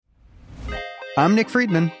I'm Nick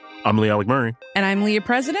Friedman. I'm Lee Alec Murray. And I'm Leah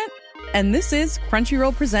President. And this is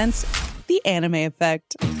Crunchyroll Presents The Anime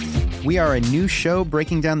Effect. We are a new show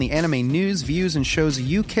breaking down the anime news, views, and shows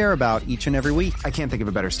you care about each and every week. I can't think of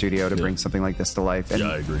a better studio to bring something like this to life. And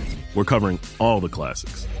I agree. We're covering all the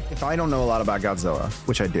classics. if I don't know a lot about Godzilla,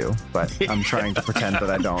 which I do, but I'm trying to pretend that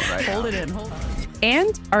I don't right now. Hold it in, hold on.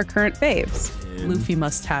 And our current faves. Luffy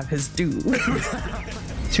must have his due.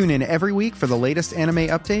 Tune in every week for the latest anime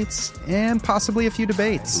updates and possibly a few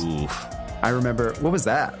debates. Oof. I remember, what was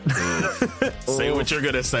that? Say what you're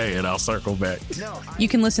going to say and I'll circle back. You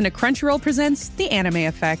can listen to Crunchyroll Presents The Anime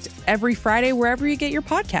Effect every Friday wherever you get your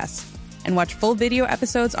podcasts. And watch full video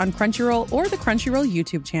episodes on Crunchyroll or the Crunchyroll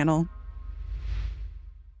YouTube channel.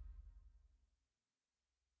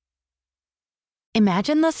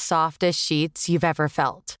 Imagine the softest sheets you've ever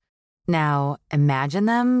felt. Now, imagine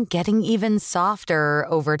them getting even softer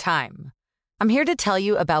over time. I'm here to tell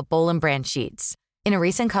you about Boll & Branch sheets. In a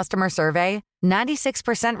recent customer survey,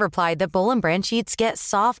 96% replied that Boll & Branch sheets get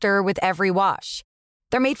softer with every wash.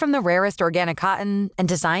 They're made from the rarest organic cotton and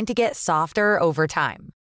designed to get softer over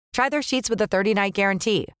time. Try their sheets with a 30-night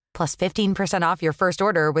guarantee, plus 15% off your first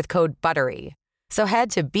order with code BUTTERY. So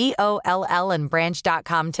head to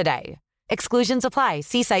BOLLandbranch.com today. Exclusions apply.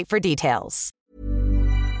 See site for details.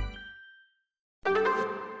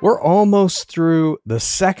 We're almost through the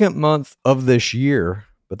second month of this year,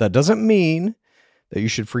 but that doesn't mean that you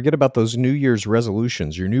should forget about those New Year's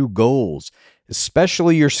resolutions, your new goals,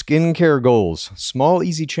 especially your skincare goals. Small,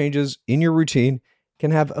 easy changes in your routine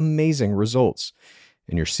can have amazing results.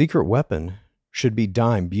 And your secret weapon should be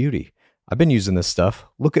Dime Beauty. I've been using this stuff.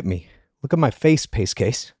 Look at me. Look at my face, Pace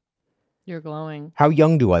Case. You're glowing. How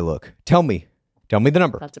young do I look? Tell me. Tell me the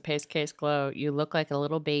number. That's a Pace Case glow. You look like a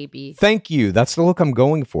little baby. Thank you. That's the look I'm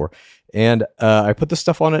going for. And I put the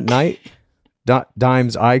stuff on at night.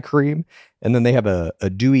 Dime's eye cream. And then they have a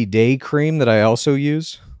dewy day cream that I also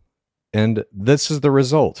use. And this is the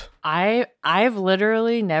result. I've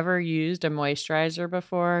literally never used a moisturizer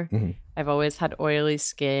before. Mm-hmm. I've always had oily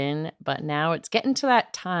skin, but now it's getting to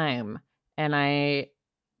that time. And I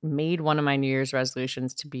made one of my New Year's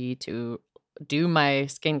resolutions to be to do my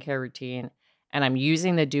skincare routine. And I'm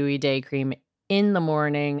using the dewy day cream in the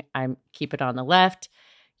morning. I keep it on the left.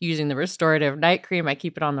 Using the restorative night cream, I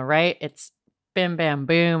keep it on the right. It's bim, bam,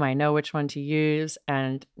 boom. I know which one to use.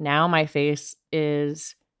 And now my face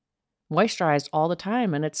is moisturized all the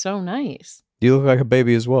time. And it's so nice. You look like a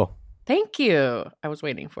baby as well. Thank you. I was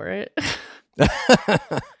waiting for it. A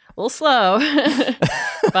little slow.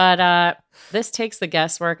 But this takes the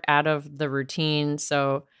guesswork out of the routine.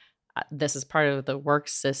 So this is part of the work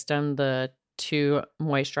system, the 2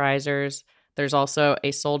 moisturizers. There's also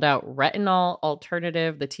a sold out retinol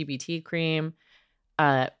alternative, the TBT cream.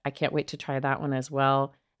 I can't wait to try that one as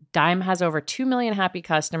well. Dime has over 2 million happy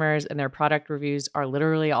customers, and their product reviews are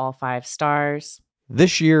literally all 5 stars.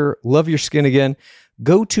 This year, love your skin again.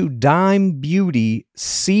 Go to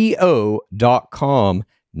dimebeautyco.com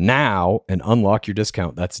now and unlock your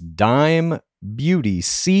discount. That's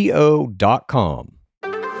dimebeautyco.com.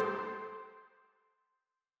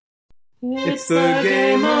 It's the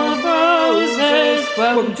Game of Roses.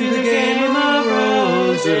 Welcome to the Game of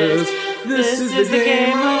Roses. This is the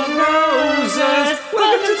Game of Roses.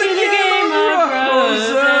 Welcome to the Game of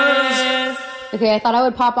Roses. Okay, I thought I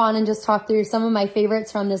would pop on and just talk through some of my favorites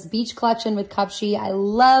from this beach collection with Cupshe.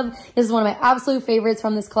 This is one of my absolute favorites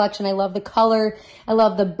from this collection. I love the color. I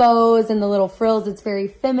love the bows and the little frills. It's very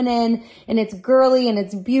feminine and it's girly and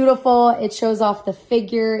it's beautiful. It shows off the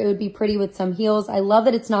figure. It would be pretty with some heels. I love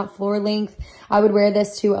that it's not floor length. I would wear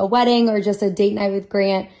this to a wedding or just a date night with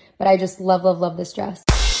Grant, but I just love, love, love this dress.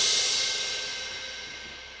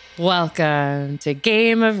 Welcome to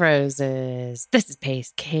Game of Roses. This is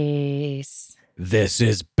Pace Case. This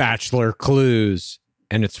is Bachelor Clues,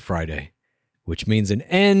 and it's Friday, which means an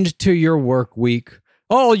end to your work week.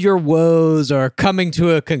 All your woes are coming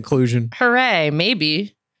to a conclusion. Hooray,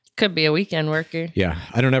 maybe. Could be a weekend worker. Yeah,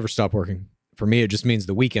 I don't ever stop working. For me, it just means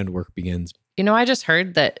the weekend work begins. You know, I just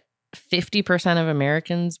heard that 50% of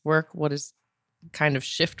Americans work what is kind of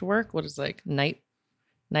shift work. What is like night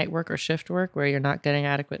work or shift work where you're not getting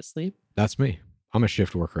adequate sleep. That's me. I'm a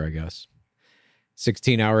shift worker, I guess.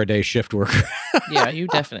 16-hour-a-day shift worker. Yeah, you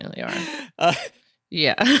definitely are.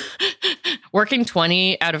 Yeah. Working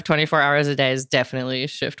 20 out of 24 hours a day is definitely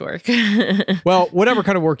shift work. Well, whatever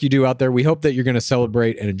kind of work you do out there, we hope that you're going to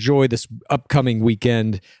celebrate and enjoy this upcoming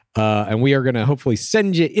weekend. And we are going to hopefully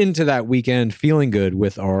send you into that weekend feeling good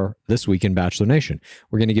with our This Week in Bachelor Nation.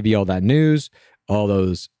 We're going to give you all that news, all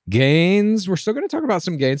those gains. We're still going to talk about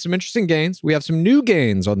some gains, some interesting gains. We have some new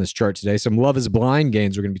gains on this chart today, some Love is Blind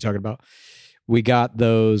gains we're going to be talking about. We got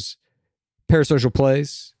those parasocial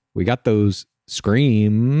plays. We got those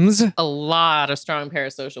screams. A lot of strong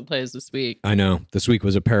parasocial plays this week. I know. This week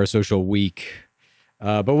was a parasocial week.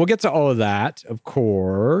 But we'll get to all of that, of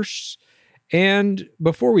course. And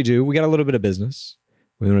before we do, we got a little bit of business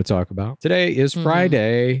we want to talk about. Today is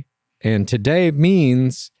Friday, and today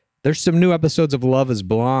means there's some new episodes of Love is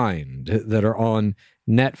Blind that are on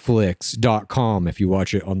Netflix.com if you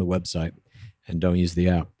watch it on the website. And don't use the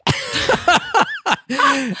app.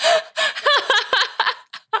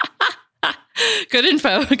 Good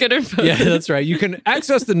info. Yeah, that's right. You can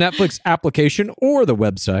access the Netflix application or the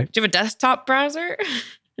website. Do you have a desktop browser?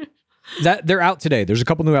 They're out today. There's a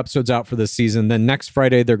couple new episodes out for this season. Then next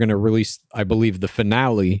Friday, they're going to release, I believe, the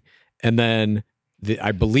finale. And then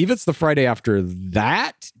I believe it's the Friday after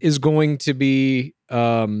that is going to be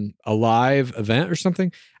a live event or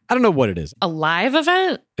something. I don't know what it is. A live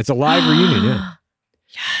event? It's a live reunion, yeah.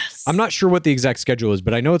 Yes. I'm not sure what the exact schedule is,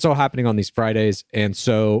 but I know it's all happening on these Fridays. And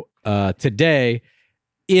so today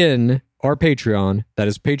in our Patreon, that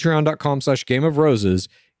is patreon.com/Game of Roses,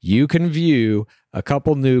 you can view a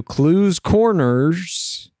couple new Clues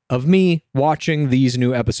Corners of me watching these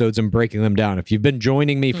new episodes and breaking them down. If you've been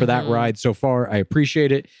joining me for that ride so far, I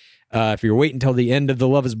appreciate it. If you're waiting until the end of the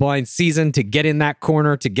Love is Blind season to get in that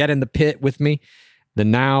corner, to get in the pit with me,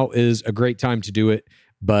 then now is a great time to do it.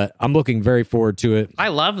 But I'm looking very forward to it. I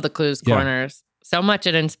love the Clues Corners. So much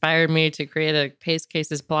it inspired me to create a Pace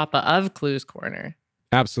Cases Plappa of Clues Corner.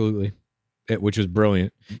 Absolutely. Which was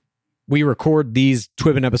brilliant. We record these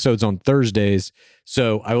Twibbin episodes on Thursdays.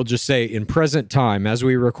 So I will just say in present time, as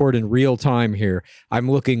we record in real time here,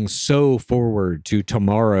 I'm looking so forward to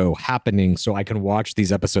tomorrow happening so I can watch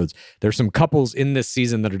these episodes. There's some couples in this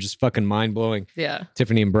season that are just fucking mind-blowing. Yeah.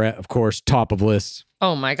 Tiffany and Brett, of course, top of list.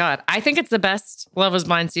 Oh my God. I think it's the best Love is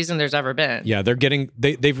Blind season there's ever been. Yeah,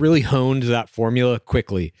 they've really honed that formula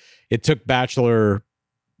quickly. It took Bachelor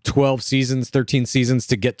 12 seasons, 13 seasons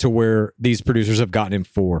to get to where these producers have gotten in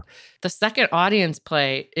 4. The second audience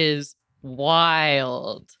play is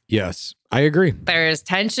wild. Yes, I agree. There's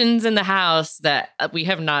tensions in the house that we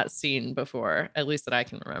have not seen before, at least that I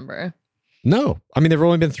can remember. No, I mean, there have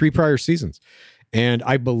only been 3 prior seasons. And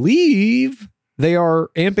I believe they are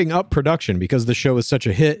amping up production because the show is such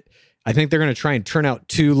a hit. I think they're going to try and turn out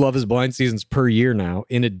 2 Love is Blind seasons per year now,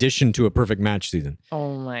 in addition to a Perfect Match season.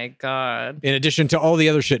 Oh my God. In addition to all the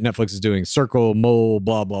other shit Netflix is doing. Circle, Mole,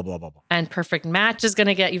 blah, blah, blah, blah, blah. And Perfect Match is going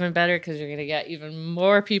to get even better because you're going to get even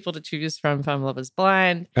more people to choose from Love is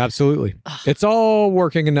Blind. Absolutely. Ugh. It's all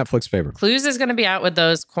working in Netflix's favor. Clues is going to be out with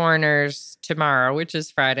those corners tomorrow, which is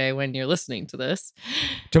Friday when you're listening to this.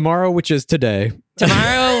 Tomorrow, which is today.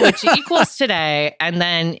 Tomorrow, which equals today. And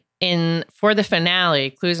then for the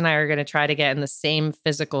finale, Clues and I are going to try to get in the same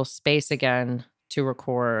physical space again to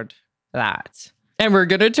record that. And we're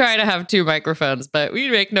going to try to have 2 microphones, but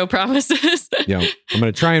we make no promises. Yeah, I'm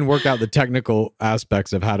going to try and work out the technical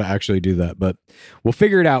aspects of how to actually do that, but we'll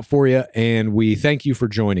figure it out for you. And we thank you for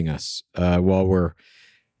joining us while we're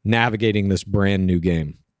navigating this brand new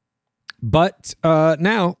game. But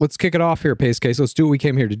now let's kick it off here, Pace Case. Let's do what we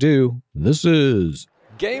came here to do. This is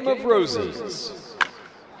Game of Roses.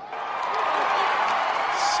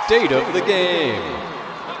 State of the game.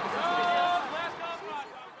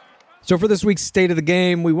 So for this week's State of the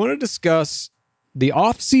Game, we want to discuss the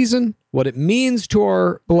off-season, what it means to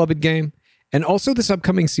our beloved game, and also this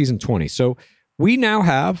upcoming season 20. So we now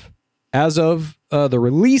have, as of the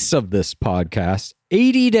release of this podcast,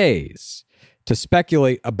 80 days to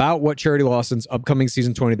speculate about what Charity Lawson's upcoming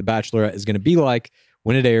season 20 of The Bachelorette is going to be like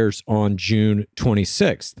when it airs on June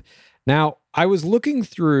 26th. Now, I was looking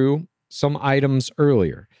through some items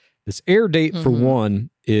earlier. This air date, for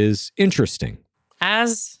one, is interesting.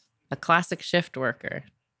 As a classic shift worker,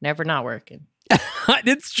 never not working.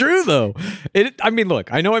 It's true, though. I mean,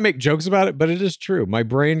 look, I know I make jokes about it, but it is true. My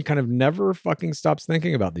brain kind of never fucking stops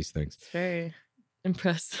thinking about these things. It's very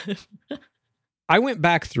impressive. I went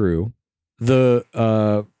back through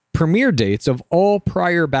the premiere dates of all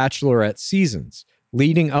prior Bachelorette seasons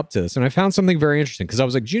leading up to this, and I found something very interesting because I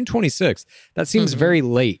was like, June 26th, that seems very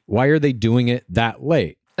late. Why are they doing it that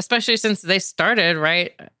late? Especially since they started,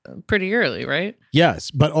 right, pretty early, right? Yes,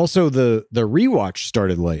 but also the rewatch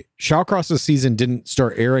started late. Shawcross's season didn't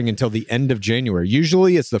start airing until the end of January.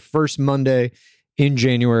 Usually it's the first Monday in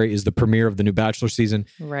January is the premiere of the new Bachelor season.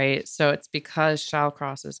 Right, so it's because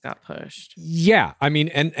Shawcross's got pushed. Yeah, I mean,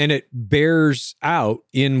 and it bears out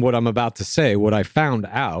in what I'm about to say, what I found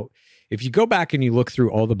out. If you go back and you look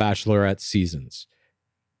through all the Bachelorette seasons,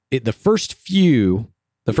 the first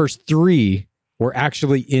 3 were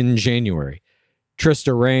actually in January.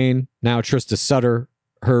 Trista Rain, now Trista Sutter,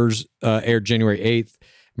 hers aired January 8th.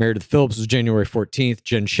 Meredith Phillips was January 14th.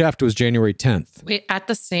 Jen Sheft was January 10th. Wait, at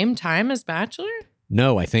the same time as Bachelor?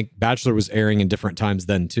 No, I think Bachelor was airing in different times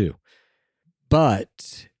then too.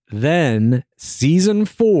 But then season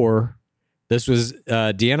 4, this was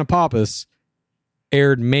Deanna Pappas,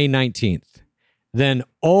 aired May 19th. Then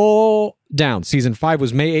all down. Season 5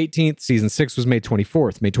 was May 18th. Season 6 was May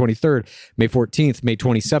 24th, May 23rd, May 14th, May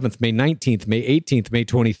 27th, May 19th, May 18th, May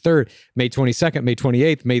 23rd, May 22nd, May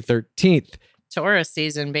 28th, May 13th. Taurus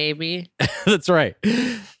season, baby. That's right.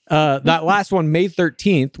 That last one, May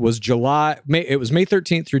 13th, was it was May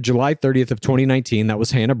 13th through July 30th of 2019. That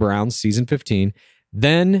was Hannah Brown's season 15.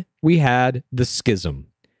 Then we had the schism.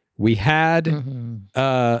 We had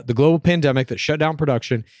the global pandemic that shut down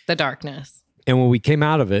production. The darkness. And when we came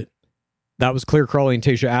out of it, that was Claire Crawley and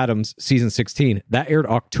Tayshia Adams, season 16. That aired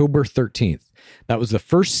October 13th. That was the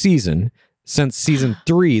first season since season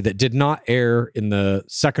 3 that did not air in the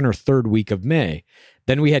second or third week of May.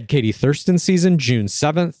 Then we had Katie Thurston season, June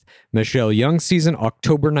 7th. Michelle Young season,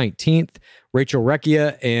 October 19th. Rachel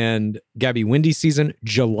Recchia and Gabby Windy season,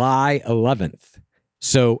 July 11th.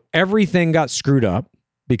 So everything got screwed up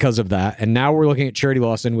because of that. And now we're looking at Charity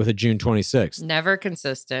Lawson with a June 26th. Never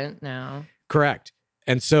consistent now. Correct.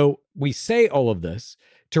 And so we say all of this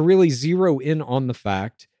to really zero in on the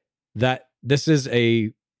fact that this is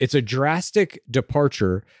it's a drastic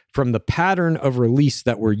departure from the pattern of release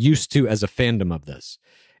that we're used to as a fandom of this.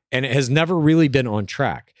 And it has never really been on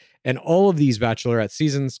track. And all of these Bachelorette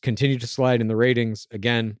seasons continue to slide in the ratings.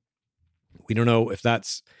 Again, we don't know if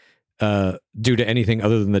that's due to anything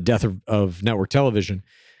other than the death of network television.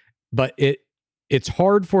 But it's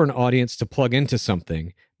hard for an audience to plug into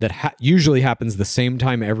something that usually happens the same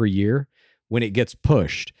time every year when it gets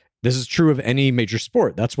pushed. This is true of any major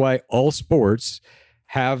sport. That's why all sports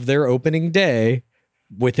have their opening day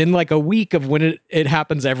within like a week of when it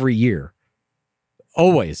happens every year.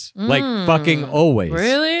 Always. Like fucking always.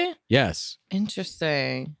 Really? Yes.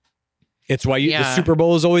 Interesting. It's why the Super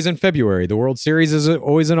Bowl is always in February. The World Series is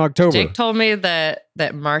always in October. Jake told me that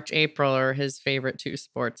March, April are his favorite 2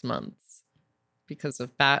 sports months because of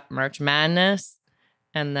March Madness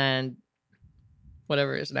and then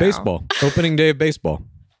whatever is now. Baseball. Opening day of baseball.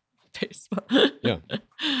 Baseball. Yeah.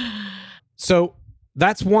 So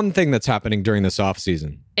that's one thing that's happening during this off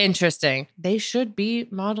season. Interesting. They should be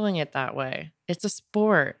modeling it that way. It's a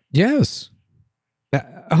sport. Yes.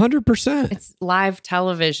 100%. It's live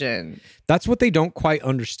television. That's what they don't quite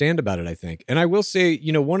understand about it, I think. And I will say,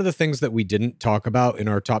 one of the things that we didn't talk about in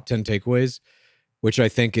our top 10 takeaways, which I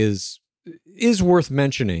think is worth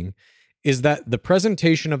mentioning, is that the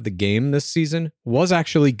presentation of the game this season was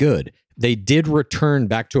actually good. They did return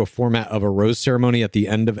back to a format of a rose ceremony at the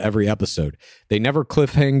end of every episode. They never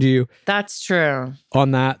cliffhanged you. That's true.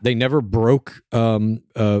 On that. They never broke a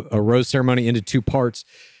rose ceremony into 2 parts.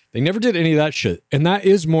 They never did any of that shit. And that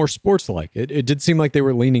is more sports-like. It did seem like they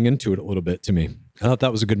were leaning into it a little bit to me. I thought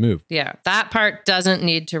that was a good move. Yeah, that part doesn't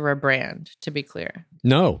need to rebrand, to be clear.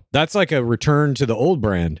 No, that's like a return to the old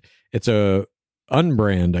brand. It's a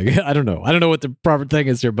unbrand. I don't know. I don't know what the proper thing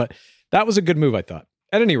is here, but that was a good move, I thought.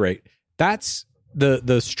 At any rate, that's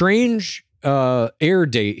the strange air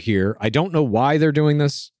date here. I don't know why they're doing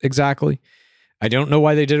this exactly. I don't know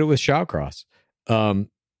why they did it with Shawcross.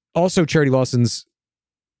 Also, Charity Lawson's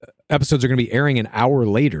episodes are going to be airing an hour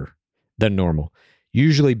later than normal.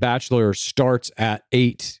 Usually Bachelor starts at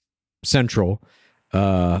 8 Central,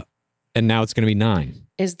 and now it's going to be 9.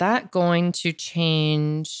 Is that going to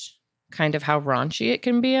change kind of how raunchy it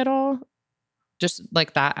can be at all? Just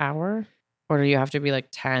like that hour? Or do you have to be like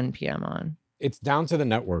 10 p.m. on? It's down to the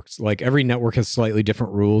networks. Like every network has slightly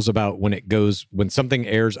different rules about when something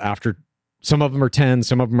airs after. Some of them are 10,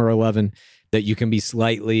 some of them are 11, that you can be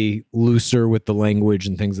slightly looser with the language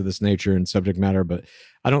and things of this nature and subject matter. But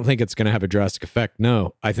I don't think it's going to have a drastic effect.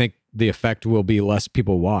 No, I think the effect will be less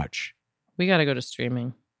people watch. We got to go to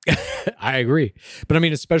streaming. I agree. But I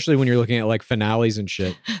mean, especially when you're looking at like finales and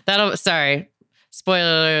shit. Sorry.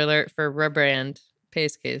 Spoiler alert for rebrand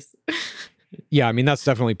Pace Case. Yeah, I mean, that's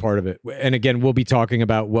definitely part of it. And again, we'll be talking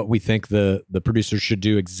about what we think the producers should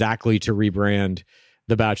do exactly to rebrand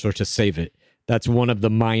The Bachelor to save it. That's one of the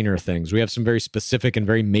minor things. We have some very specific and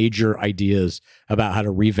very major ideas about how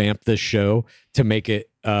to revamp this show to make it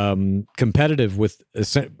competitive with,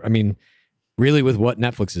 really with what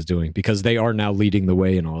Netflix is doing, because they are now leading the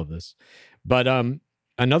way in all of this. But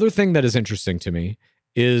another thing that is interesting to me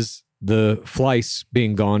is the Fleiss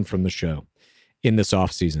being gone from the show in this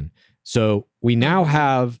off season. So we now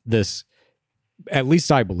have this, at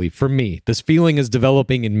least I believe, for me, this feeling is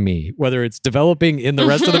developing in me. Whether it's developing in the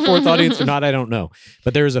rest of the fourth audience or not, I don't know.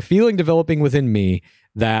 But there is a feeling developing within me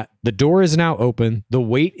that the door is now open, the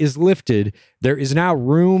weight is lifted, there is now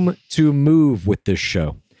room to move with this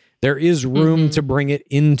show. There is room to bring it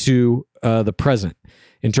into the present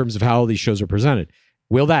in terms of how these shows are presented.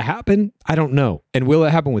 Will that happen? I don't know. And will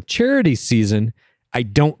it happen with charity season? I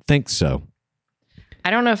don't think so.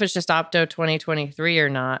 I don't know if it's just Opto 2023 or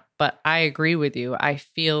not, but I agree with you. I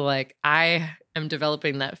feel like I am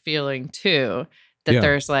developing that feeling too, that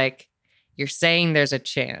there's like, you're saying there's a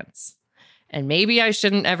chance. And maybe I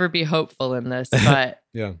shouldn't ever be hopeful in this, but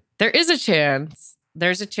there is a chance.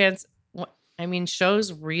 There's a chance. I mean,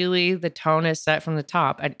 shows really, the tone is set from the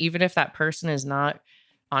top. And even if that person is not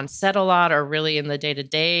on set a lot or really in the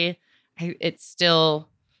day-to-day, it still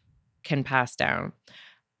can pass down.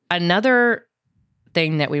 Another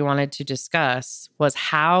thing that we wanted to discuss was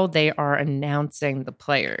how they are announcing the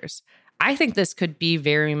players. I think this could be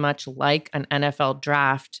very much like an NFL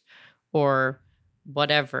draft or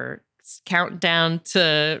whatever, countdown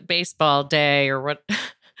to baseball day or what.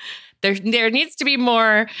 There needs to be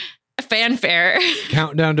more fanfare.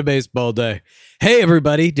 Countdown to baseball day. Hey,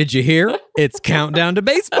 everybody, did you hear? It's countdown to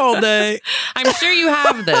baseball day. I'm sure you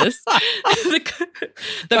have this.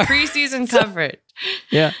 the preseason coverage.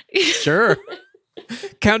 Yeah, sure.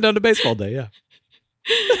 Countdown to baseball day, yeah.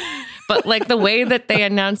 But like the way that they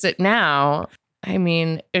announce it now, I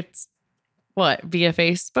mean, it's what, via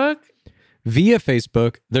Facebook? Via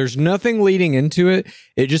Facebook. There's nothing leading into it.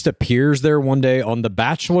 It just appears there one day on the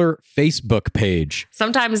Bachelor Facebook page.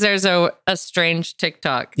 Sometimes there's a strange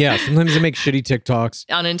TikTok. Yeah, sometimes they make shitty TikToks.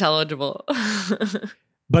 Unintelligible.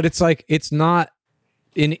 But it's like, it's not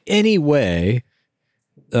in any way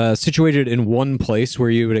situated in one place where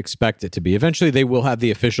you would expect it to be. Eventually, they will have the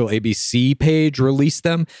official ABC page release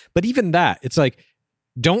them. But even that, it's like,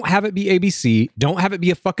 don't have it be ABC. Don't have it be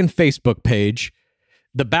a fucking Facebook page.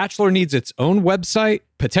 The Bachelor needs its own website,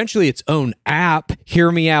 potentially its own app.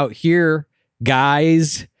 Hear me out here,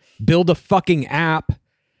 guys. Build a fucking app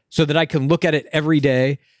so that I can look at it every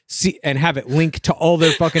day, see, and have it linked to all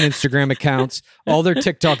their fucking Instagram accounts, all their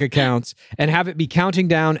TikTok accounts, and have it be counting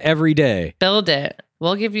down every day. Build it.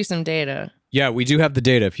 We'll give you some data. Yeah, we do have the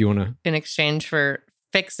data if you want to. In exchange for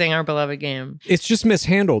fixing our beloved game. It's just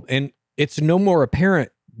mishandled, and it's no more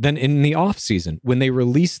apparent than in the off season when they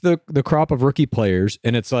release the crop of rookie players,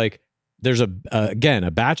 and it's like there's a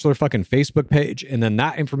Bachelor fucking Facebook page, and then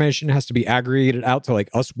that information has to be aggregated out to like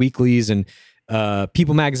Us Weeklies and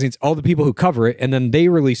People magazines, all the people who cover it, and then they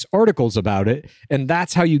release articles about it, and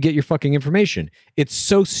that's how you get your fucking information. It's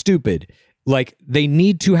so stupid. Like, they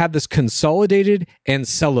need to have this consolidated and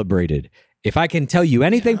celebrated. If I can tell you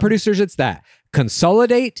anything, producers, it's that.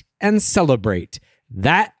 Consolidate and celebrate.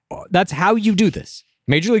 That's how you do this.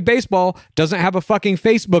 Major League Baseball doesn't have a fucking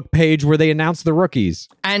Facebook page where they announce the rookies.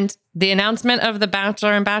 And the announcement of the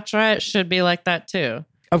Bachelor and Bachelorette should be like that too.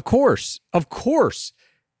 Of course.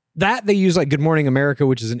 That they use like Good Morning America,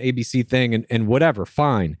 which is an ABC thing, and whatever,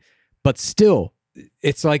 fine. But still,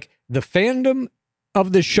 it's like the fandom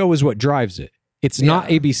of the show is what drives it. It's not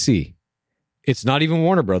ABC. It's not even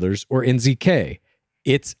Warner Brothers or NZK.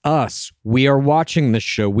 It's us. We are watching this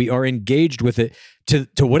show. We are engaged with it to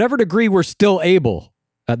whatever degree we're still able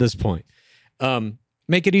at this point.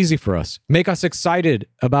 Make it easy for us. Make us excited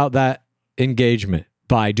about that engagement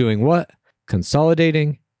by doing what?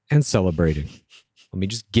 Consolidating and celebrating. Let me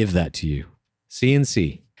just give that to you.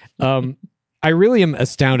 CNC. I really am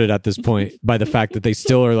astounded at this point by the fact that they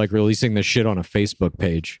still are like releasing this shit on a Facebook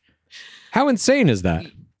page. How insane is that?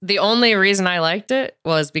 The only reason I liked it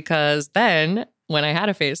was because then when I had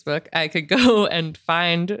a Facebook, I could go and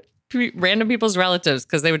find random people's relatives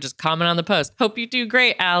because they would just comment on the post. Hope you do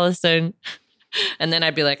great, Allison. And then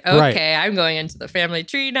I'd be like, okay, I'm going into the family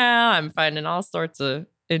tree now. I'm finding all sorts of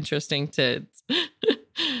interesting tids.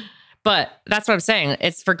 But that's what I'm saying.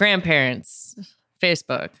 It's for grandparents,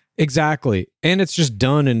 Facebook. Exactly. And it's just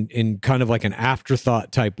done in kind of like an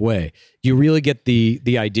afterthought type way. You really get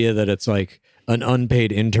the idea that it's like an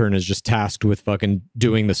unpaid intern is just tasked with fucking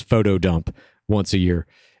doing this photo dump once a year.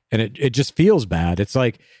 And it just feels bad. It's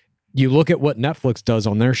like you look at what Netflix does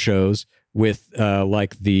on their shows with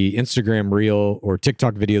like the Instagram reel or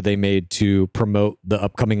TikTok video they made to promote the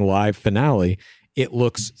upcoming live finale. It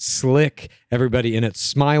looks slick. Everybody in it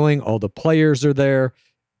smiling. All the players are there.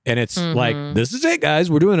 And it's like, this is it, guys.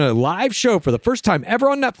 We're doing a live show for the first time ever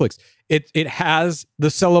on Netflix. It has the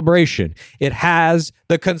celebration. It has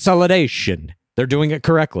the consolidation. They're doing it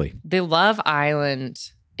correctly. The Love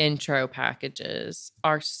Island intro packages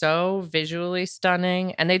are so visually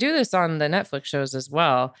stunning. And they do this on the Netflix shows as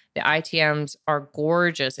well. The ITMs are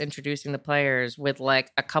gorgeous, introducing the players with like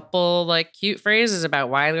a couple like cute phrases about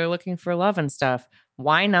why they're looking for love and stuff.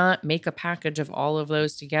 why not make a package of all of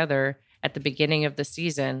those together at the beginning of the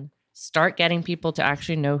season? Start getting people to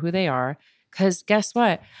actually know who they are. Because guess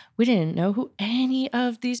what? We didn't know who any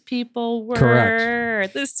of these people were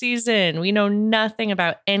this season. We know nothing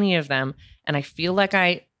about any of them. And I feel like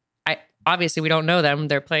I obviously we don't know them.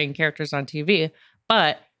 They're playing characters on TV.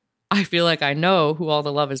 But I feel like I know who all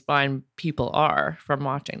the Love is Blind people are from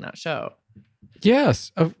watching that show.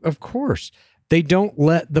 Yes, of course. They don't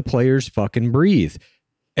let the players fucking breathe.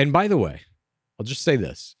 And by the way, I'll just say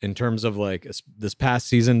this in terms of like this past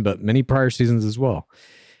season, but many prior seasons as well.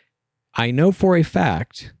 I know for a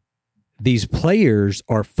fact these players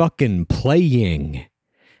are fucking playing.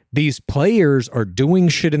 These players are doing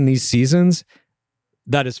shit in these seasons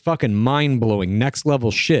that is fucking mind-blowing, next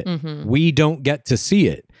level shit. Mm-hmm. We don't get to see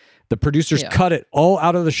it. The producers cut it all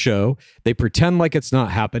out of the show. They pretend like it's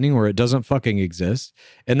not happening or it doesn't fucking exist.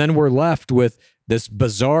 And then we're left with this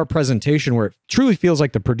bizarre presentation where it truly feels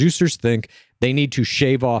like the producers think they need to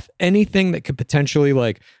shave off anything that could potentially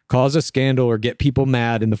like cause a scandal or get people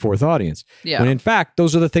mad in the fourth audience. Yeah. When in fact,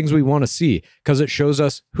 those are the things we want to see because it shows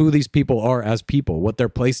us who these people are as people, what their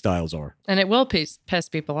play styles are. And it will piss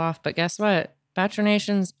people off. But guess what? Bachelor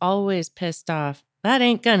Nation's always pissed off. That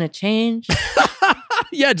ain't gonna change.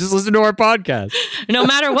 Yeah, just listen to our podcast. No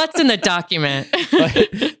matter what's in the document.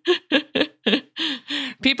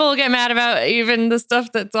 People will get mad about even the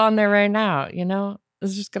stuff that's on there right now, you know?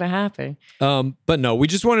 It's just going to happen. But no, we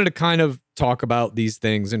just wanted to kind of talk about these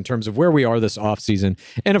things in terms of where we are this off season.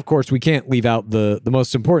 And of course, we can't leave out the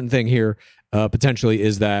most important thing here, potentially,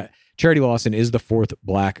 is that Charity Lawson is the fourth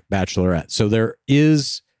Black Bachelorette. So there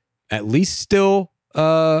is at least still,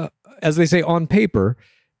 as they say on paper,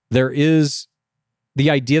 there is the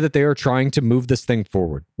idea that they are trying to move this thing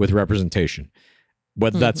forward with representation.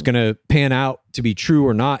 Whether that's going to pan out to be true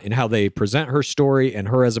or not in how they present her story and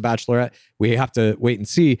her as a bachelorette, we have to wait and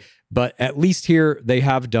see. But at least here, they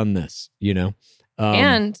have done this, you know?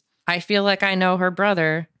 And I feel like I know her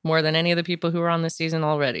brother more than any of the people who are on this season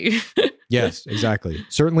already. Yes, exactly.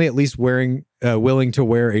 Certainly at least willing to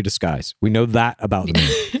wear a disguise. We know that about the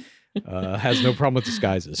man. Has no problem with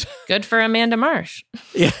disguises. Good for Amanda Marsh.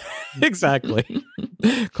 Yeah, exactly.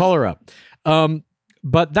 Call her up.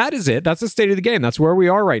 But that is it. That's the state of the game. That's where we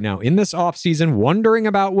are right now in this off season, wondering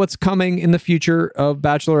about what's coming in the future of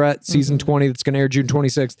Bachelorette season 20 that's going to air June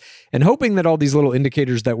 26th, and hoping that all these little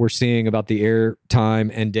indicators that we're seeing about the air time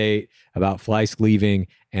and date, about Fleisk leaving,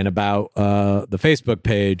 and about the Facebook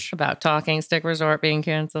page. About Talking Stick Resort being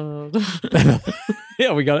canceled.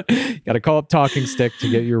 Yeah, we got to call up Talking Stick to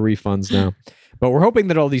get your refunds now. But we're hoping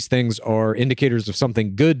that all these things are indicators of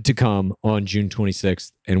something good to come on June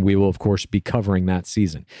 26th, and we will, of course, be covering that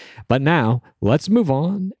season. But now, let's move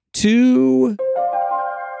on to...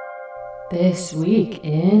 This Week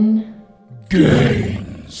in...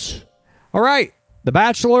 Games. All right. The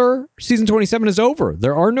Bachelor season 27 is over.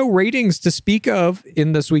 There are no ratings to speak of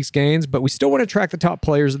in this week's games, but we still want to track the top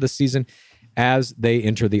players of the season as they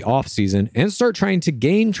enter the off season and start trying to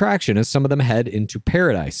gain traction as some of them head into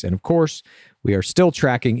paradise. And of course, we are still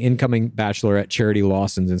tracking incoming Bachelorette Charity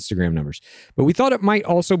Lawson's Instagram numbers. But we thought it might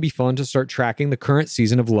also be fun to start tracking the current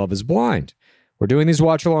season of Love is Blind. We're doing these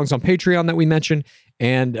watch-alongs on Patreon that we mentioned,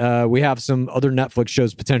 and we have some other Netflix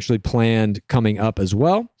shows potentially planned coming up as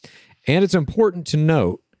well. And it's important to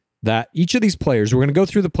note that each of these players, we're going to go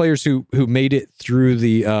through the players who made it through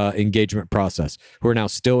the engagement process, who are now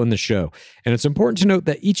still in the show. And it's important to note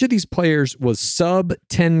that each of these players was sub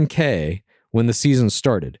 10K when the season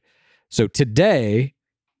started. So today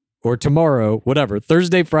or tomorrow, whatever,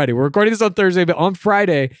 Thursday, Friday, we're recording this on Thursday, but on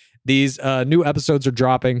Friday, these new episodes are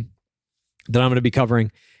dropping that I'm going to be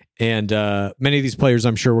covering. And many of these players,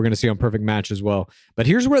 I'm sure we're going to see on Perfect Match as well. But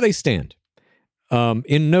here's where they stand.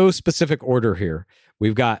 In no specific order here.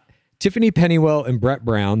 We've got Tiffany Pennywell and Brett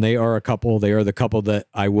Brown. They are a couple. They are the couple that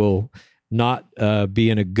I will not be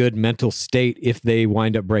in a good mental state if they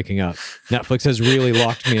wind up breaking up. Netflix has really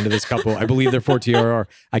locked me into this couple. I believe they're for TRR.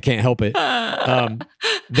 I can't help it.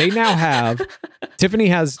 They now have, Tiffany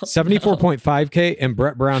has 74.5K and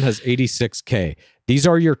Brett Brown has 86K. These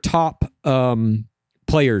are your top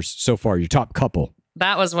players so far, your top couple.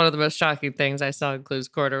 That was one of the most shocking things I saw in Clues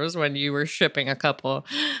Quarter was when you were shipping a couple,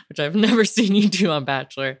 which I've never seen you do on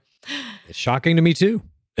Bachelor. It's shocking to me too.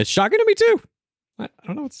 I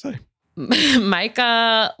don't know what to say.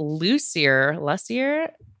 Micah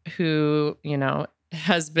Lucier, who, you know,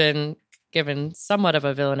 has been given somewhat of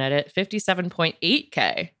a villain edit,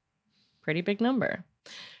 57.8K. Pretty big number.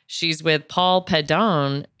 She's with Paul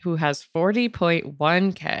Pedone, who has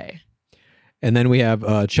 40.1K. And then we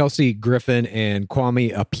have Chelsea Griffin and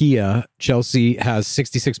Kwame Apia. Chelsea has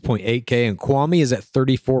 66.8K and Kwame is at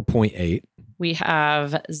 34.8. We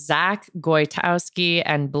have Zach Goitowski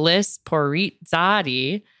and Bliss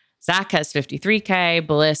Poritzadi. Zach has 53K.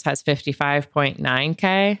 Bliss has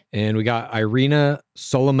 55.9K. And we got Irina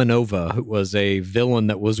Solomonova, who was a villain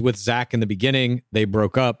that was with Zach in the beginning. They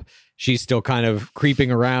broke up. She's still kind of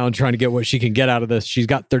creeping around, trying to get what she can get out of this. She's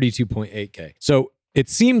got 32.8K. So it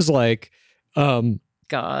seems like...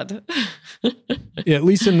 God. at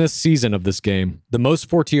least in this season of this game, the most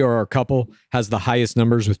 4TRR couple has the highest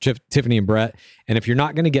numbers with Tiffany and Brett. And if you're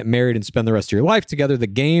not going to get married and spend the rest of your life together, the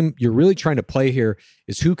game you're really trying to play here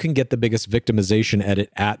is who can get the biggest victimization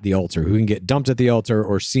edit at the altar, who can get dumped at the altar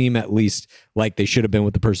or seem at least like they should have been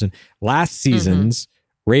with the person. Last season's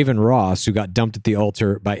Raven Ross, who got dumped at the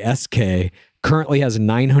altar by SK, currently has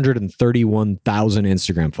 931,000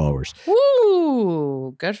 Instagram followers.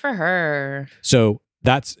 Ooh, good for her. So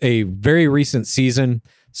that's a very recent season,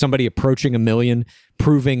 somebody approaching 1 million,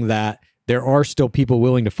 proving that there are still people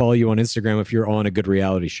willing to follow you on Instagram if you're on a good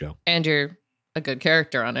reality show. And you're a good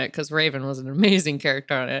character on it, because Raven was an amazing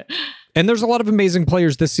character on it. And there's a lot of amazing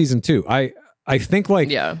players this season too. I think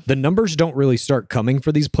the numbers don't really start coming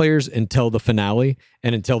for these players until the finale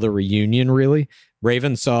and until the reunion, really.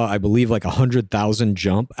 Raven saw, I believe, like 100,000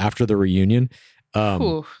 jump after the reunion.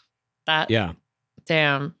 Damn.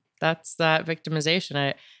 That's that victimization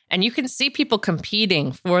edit. And you can see people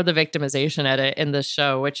competing for the victimization edit in this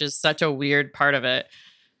show, which is such a weird part of it.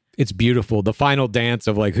 It's beautiful. The final dance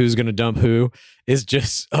of like who's going to dump who is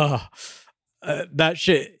just, that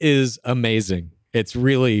shit is amazing. It's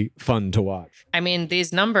really fun to watch. I mean,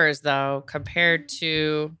 these numbers, though, compared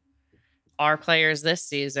to our players this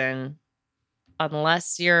season,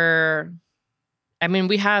 unless you're... I mean,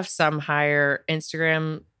 we have some higher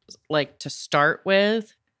Instagram, like, to start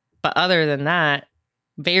with. But other than that,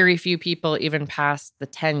 very few people even passed the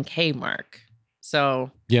 10K mark.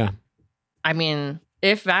 So, yeah. I mean,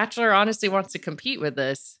 if Bachelor honestly wants to compete with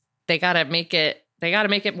this, they got to make it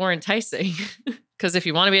more enticing. Because if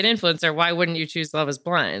you want to be an influencer, why wouldn't you choose Love is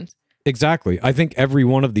Blind? Exactly. I think every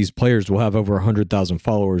one of these players will have over 100,000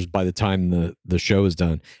 followers by the time the show is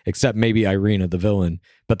done, except maybe Irina, the villain.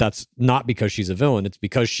 But that's not because she's a villain. It's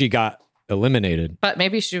because she got eliminated. But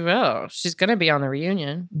maybe she will. She's going to be on the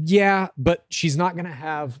reunion. Yeah, but she's not going to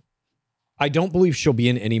have... I don't believe she'll be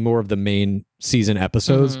in any more of the main season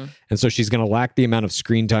episodes. Mm-hmm. And so she's going to lack the amount of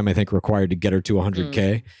screen time, I think, required to get her to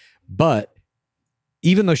 100K. But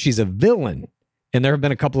even though she's a villain, and there have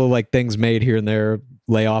been a couple of like things made here and there,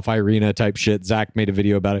 lay off Irina type shit. Zach made a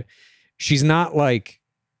video about it. She's not like...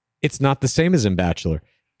 It's not the same as in Bachelor.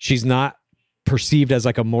 She's not perceived as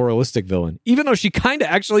like a moralistic villain, even though she kind of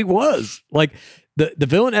actually was. Like the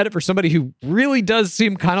villain edit for somebody who really does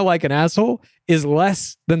seem kind of like an asshole is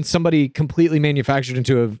less than somebody completely manufactured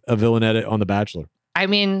into a villain edit on The Bachelor. I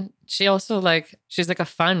mean, she also she's like a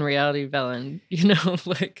fun reality villain, you know,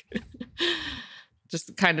 like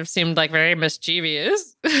just kind of seemed like very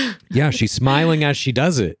mischievous. Yeah, she's smiling as she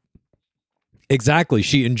does it. Exactly.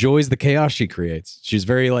 She enjoys the chaos she creates. She's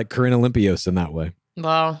very like Corinne Olympios in that way.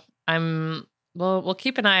 Well, we'll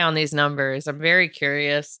keep an eye on these numbers. I'm very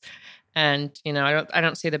curious. And, you know, I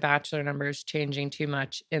don't see the Bachelor numbers changing too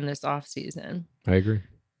much in this off season. I agree.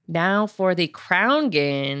 Now for the crown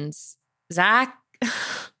gains, Zach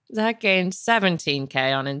gained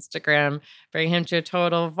 17K on Instagram, bringing him to a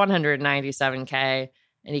total of 197K.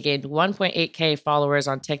 And he gained 1.8K followers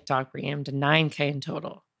on TikTok, bringing him to 9K in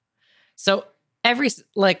total. So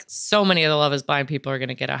so many of the Love is Blind people are going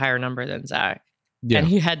to get a higher number than Zach. Yeah. And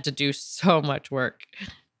he had to do so much work.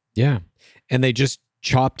 Yeah. And they just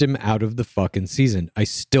chopped him out of the fucking season. I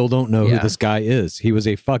still don't know who this guy is. He was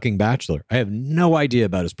a fucking bachelor. I have no idea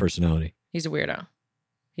about his personality. He's a weirdo.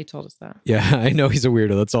 He told us that. Yeah, I know he's a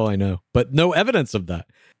weirdo. That's all I know. But no evidence of that.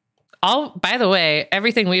 By the way,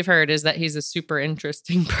 everything we've heard is that he's a super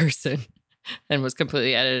interesting person and was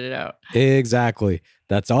completely edited out. Exactly.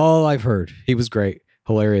 That's all I've heard. He was great.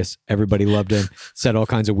 Hilarious. Everybody loved him. Said all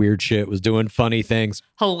kinds of weird shit. Was doing funny things.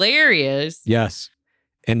 Hilarious. Yes.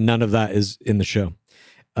 And none of that is in the show.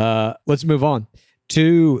 Let's move on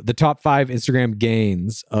to the top 5 Instagram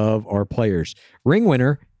gains of our players. Ring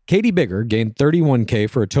winner Katie Bigger gained 31K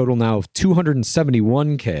for a total now of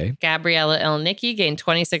 271K. Gabriella Elnicki gained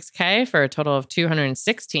 26K for a total of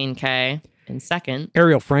 216K in second.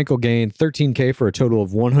 Ariel Frankel gained 13K for a total of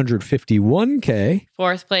 151K.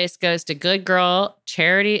 Fourth place goes to good girl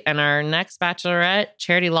Charity and our next bachelorette,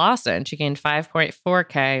 Charity Lawson. She gained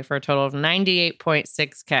 5.4K for a total of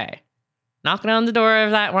 98.6K. knocking on the door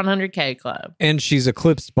of that 100K club. And she's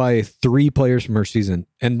eclipsed by 3 players from her season.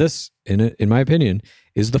 And this, in my opinion,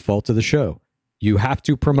 is the fault of the show. You have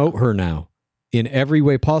to promote her now in every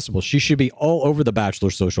way possible. She should be all over the Bachelor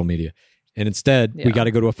social media. And instead, we got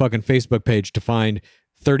to go to a fucking Facebook page to find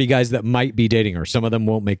 30 guys that might be dating her. Some of them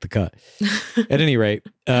won't make the cut. At any rate,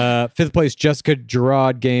 5th place, Jessica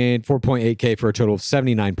Gerard gained 4.8K for a total of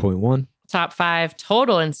 79.1. Top 5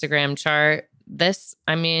 total Instagram chart. This,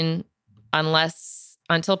 I mean,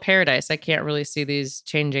 until Paradise, I can't really see these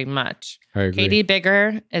changing much. I agree. Katie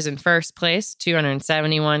Bigger is in 1st place,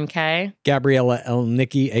 271K. Gabriella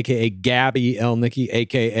Elnicki, a.k.a. Gabby Elnicki,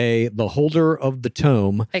 a.k.a. the holder of the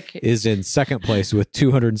tome, is in 2nd place with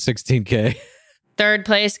 216K. 3rd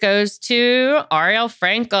place goes to Ariel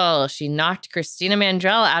Frankel. She knocked Christina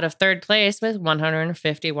Mandrell out of 3rd place with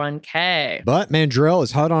 151K. But Mandrell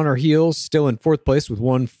is hot on her heels, still in 4th place with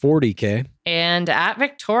 140K. And at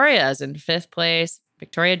Victoria is in 5th place.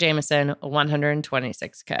 Victoria Jameson,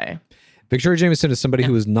 126K. Victoria Jameson is somebody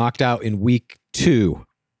who was knocked out in week 2.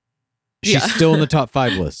 She's still in the top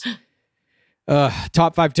 5 list.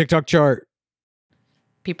 Top 5 TikTok chart.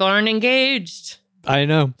 People aren't engaged. I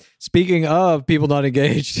know. Speaking of people not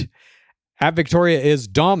engaged, at Victoria is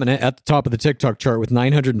dominant at the top of the TikTok chart with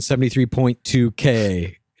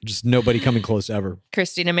 973.2K. Just nobody coming close ever.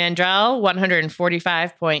 Christina Mandrell,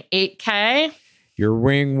 145.8K. Your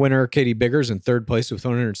ring winner, Katie Biggers, in 3rd place with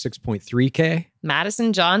 106.3K.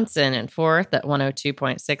 Madison Johnson in 4th at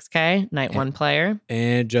 102.6K. Night 1 player.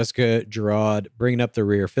 And Jessica Gerard bringing up the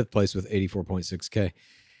rear, 5th place with 84.6K.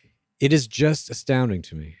 It is just astounding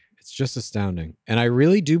to me. It's just astounding. And I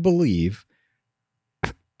really do believe,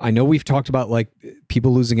 I know we've talked about like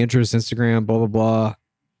people losing interest, Instagram, blah, blah, blah.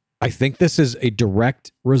 I think this is a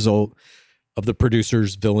direct result of the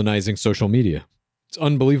producers villainizing social media. It's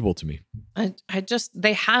unbelievable to me.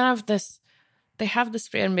 They have this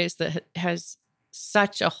fan base that has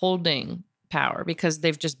such a holding power because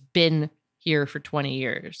they've just been here for 20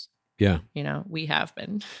 years. Yeah. You know, we have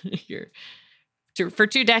been here for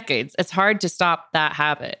 2 decades. It's hard to stop that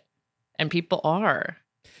habit. And people are.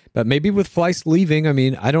 But maybe with Fleiss leaving, I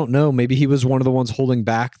mean, I don't know. Maybe he was one of the ones holding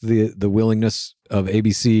back the willingness of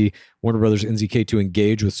ABC, Warner Brothers, NZK to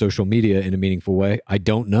engage with social media in a meaningful way. I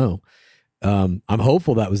don't know. I'm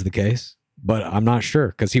hopeful that was the case, but I'm not sure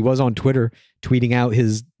because he was on Twitter tweeting out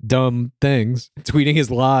his dumb things, tweeting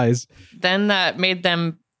his lies. Then that made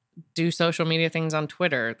them do social media things on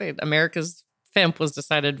Twitter. America's Fimp was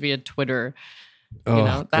decided via Twitter.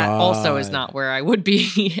 That also is not where I would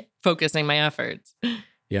be focusing my efforts.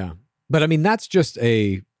 Yeah. But I mean, that's just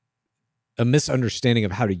a misunderstanding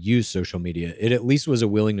of how to use social media. It at least was a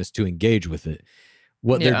willingness to engage with it.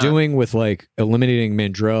 What they're doing with like eliminating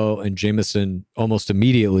Mandrell and Jameson almost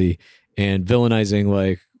immediately and villainizing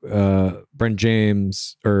like Brendan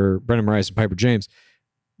Morais and Piper James,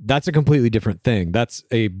 that's a completely different thing. That's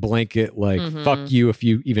a blanket, like, fuck you if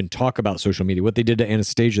you even talk about social media. What they did to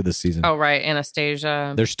Anastasia this season. Oh, right.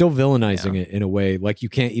 Anastasia. They're still villainizing it in a way. Like, you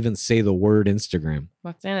can't even say the word Instagram.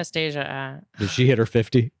 What's Anastasia at? Did she hit her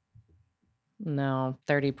 50? No,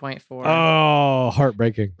 30.4. Oh,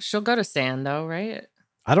 heartbreaking. She'll go to Sand, though, right?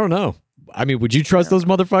 I don't know. I mean, would you trust those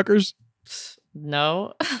motherfuckers?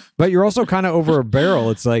 No. But you're also kind of over a barrel.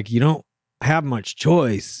 It's like, you don't have much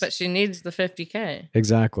choice. But she needs the 50K.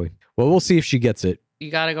 Exactly. Well, we'll see if she gets it.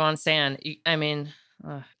 You got to go on Sand. And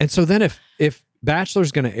so then if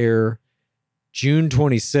Bachelor's going to air June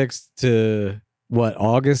 26th to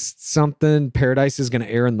August something, Paradise is going to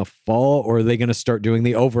air in the fall, or are they going to start doing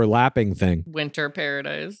the overlapping thing? Winter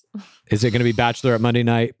Paradise. Is it going to be Bachelor at Monday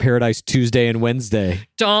night, Paradise Tuesday and Wednesday?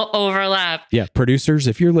 Don't overlap. Yeah. Producers,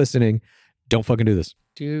 if you're listening, don't fucking do this.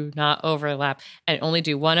 Do not overlap and only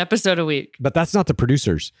do 1 episode a week. But that's not the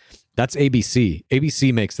producers. That's ABC.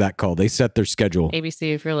 ABC makes that call. They set their schedule.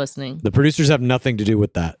 ABC, if you're listening. The producers have nothing to do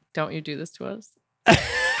with that. Don't you do this to us.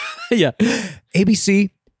 Yeah. ABC,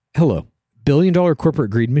 hello. $1 billion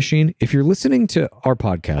corporate greed machine. If you're listening to our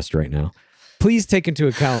podcast right now, please take into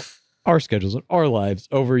account our schedules and our lives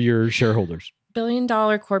over your shareholders. $1 billion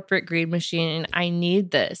corporate greed machine. I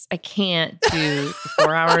need this. I can't do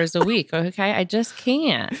 4 hours a week. Okay. I just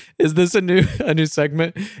can't. Is this a new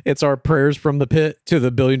segment? It's our prayers from the pit to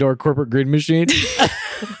the $1 billion corporate greed machine.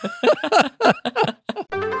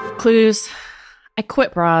 Clues. I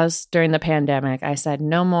quit bras during the pandemic. I said,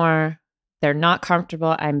 no more. They're not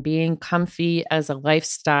comfortable. I'm being comfy as a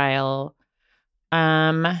lifestyle.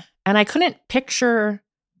 And I couldn't picture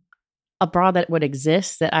a bra that would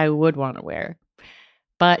exist that I would want to wear.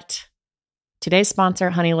 But today's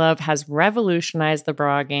sponsor, Honeylove, has revolutionized the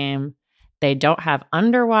bra game. They don't have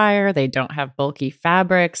underwire, they don't have bulky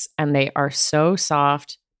fabrics, and they are so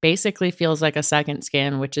soft. Basically feels like a second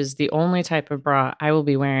skin, which is the only type of bra I will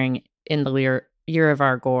be wearing in the year of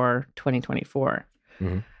our gore 2024.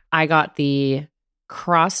 Mm-hmm. I got the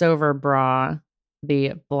crossover bra,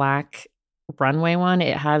 the black runway one.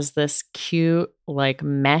 It has this cute like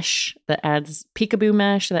mesh that adds peekaboo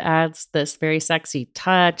mesh that adds this very sexy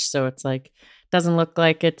touch. So it's like, doesn't look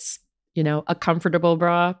like it's, you know, a comfortable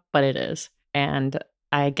bra, but it is. And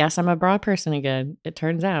I guess I'm a bra person again, it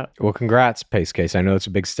turns out. Well, congrats, Pace Case. I know it's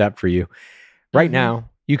a big step for you. Right now,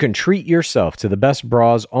 you can treat yourself to the best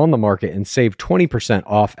bras on the market and save 20%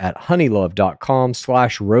 off at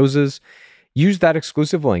honeylove.com/roses. Use that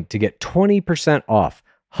exclusive link to get 20% off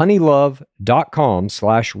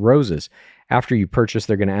honeylove.com/roses. After you purchase,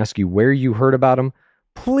 they're going to ask you where you heard about them.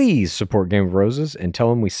 Please support Game of Roses and tell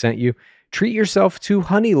them we sent you. Treat yourself to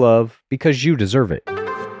Honey Love because you deserve it.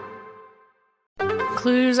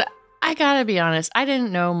 Clues, I gotta be honest, I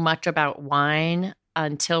didn't know much about wine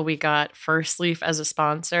until we got First Leaf as a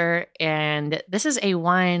sponsor. And this is a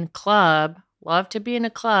wine club. Love to be in a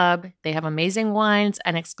club. They have amazing wines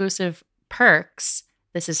and exclusive perks.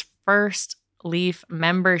 This is First Leaf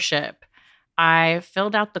membership. I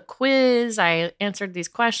filled out the quiz. I answered these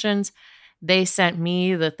questions. They sent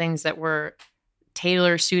me the things that were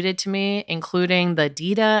tailor suited to me, including the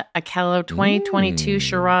Dita Akello 2022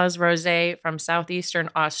 Shiraz Rosé from Southeastern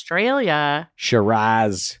Australia.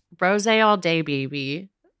 Shiraz. Rosé all day, baby.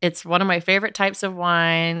 It's one of my favorite types of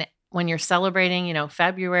wine. When you're celebrating, you know,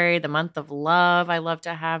 February, the month of love, I love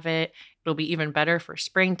to have it. It'll be even better for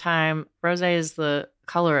springtime. Rosé is the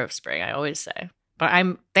color of spring, I always say. But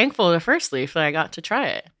I'm thankful to First Leaf that I got to try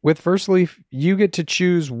it. With First Leaf, you get to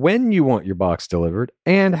choose when you want your box delivered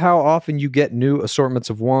and how often you get new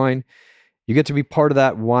assortments of wine. You get to be part of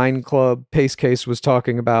that wine club Pace Case was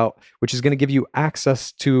talking about, which is going to give you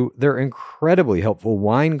access to their incredibly helpful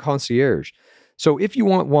wine concierge. So if you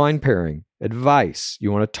want wine pairing advice,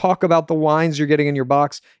 you want to talk about the wines you're getting in your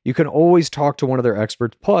box, you can always talk to one of their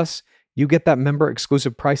experts. Plus, you get that member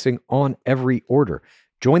exclusive pricing on every order.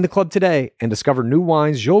 Join the club today and discover new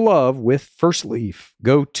wines you'll love with First Leaf.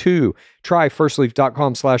 Go to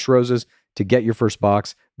tryfirstleaf.com/roses to get your first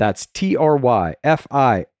box. That's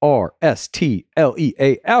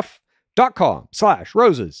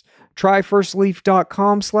tryfirstleaf.com/roses.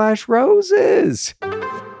 Tryfirstleaf.com/roses.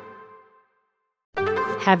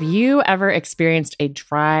 Have you ever experienced a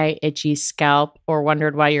dry, itchy scalp or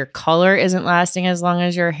wondered why your color isn't lasting as long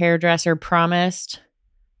as your hairdresser promised?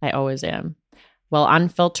 I always am. Well,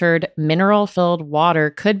 unfiltered, mineral-filled water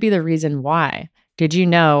could be the reason why. Did you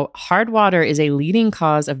know hard water is a leading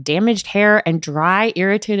cause of damaged hair and dry,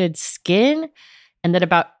 irritated skin? And that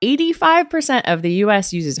about 85% of the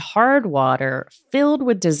U.S. uses hard water filled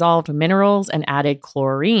with dissolved minerals and added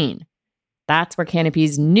chlorine. That's where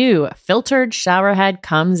Canopy's new filtered showerhead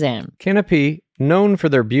comes in. Canopy, known for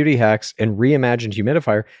their beauty hacks and reimagined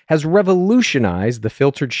humidifier, has revolutionized the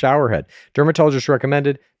filtered showerhead. Dermatologists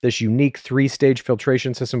recommended this unique 3-stage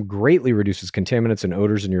filtration system greatly reduces contaminants and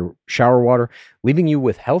odors in your shower water, leaving you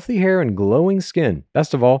with healthy hair and glowing skin.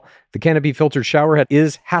 Best of all, the Canopy filtered showerhead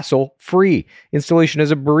is hassle-free. Installation is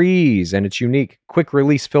a breeze, and its unique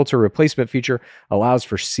quick-release filter replacement feature allows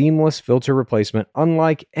for seamless filter replacement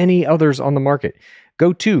unlike any others on the market.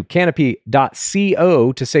 Go to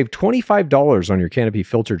canopy.co to save $25 on your Canopy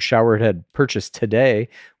filtered showerhead purchase today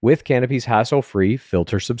with Canopy's hassle-free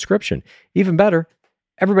filter subscription. Even better,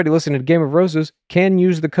 everybody listening to Game of Roses can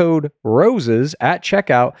use the code ROSES at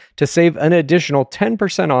checkout to save an additional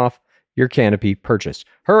 10% off your Canopy purchase.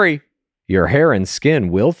 Hurry, your hair and skin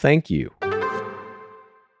will thank you.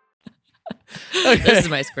 Okay. This is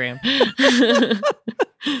my scream.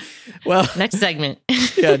 Well, next segment.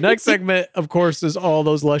 Yeah, next segment, of course, is all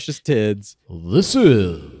those luscious tids. This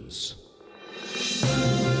is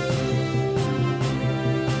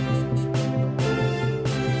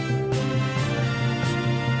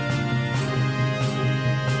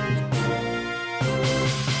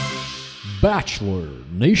Bachelor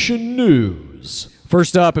Nation News.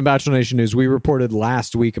 First up in Bachelor Nation News, we reported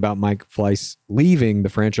last week about Mike Fleiss leaving the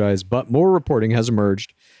franchise, but more reporting has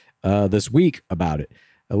emerged this week about it.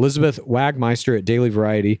 Elizabeth Wagmeister at Daily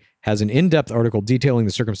Variety has an in-depth article detailing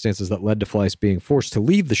the circumstances that led to Fleiss being forced to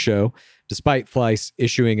leave the show, despite Fleiss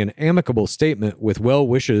issuing an amicable statement with well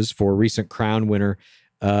wishes for recent Crown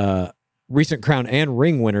and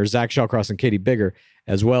Ring winner Zach Shawcross and Katie Bigger,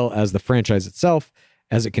 as well as the franchise itself.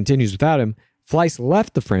 As it continues without him, Fleiss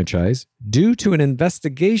left the franchise due to an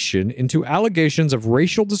investigation into allegations of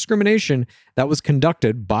racial discrimination that was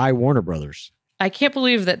conducted by Warner Brothers. I can't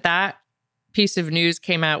believe that piece of news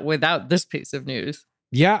came out without this piece of news.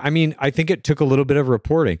 Yeah, I mean, I think it took a little bit of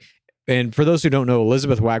reporting. And for those who don't know,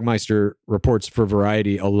 Elizabeth Wagmeister reports for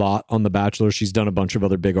Variety a lot on The Bachelor. She's done a bunch of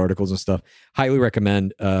other big articles and stuff. Highly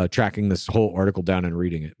recommend tracking this whole article down and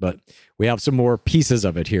reading it. But we have some more pieces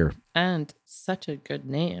of it here. And such a good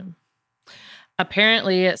name.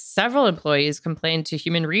 Apparently, several employees complained to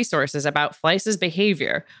Human Resources about Fleiss's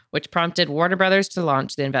behavior, which prompted Warner Brothers to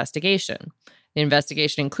launch the investigation. The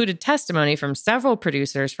investigation included testimony from several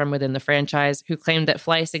producers from within the franchise who claimed that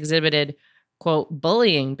Fleiss exhibited, quote,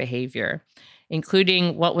 bullying behavior,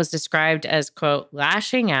 including what was described as, quote,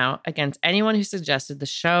 lashing out against anyone who suggested the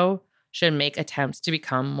show should make attempts to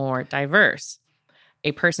become more diverse.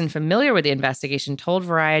 A person familiar with the investigation told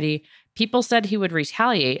Variety people said he would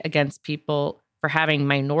retaliate against people for having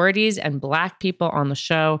minorities and Black people on the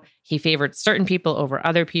show. He favored certain people over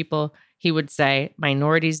other people. He would say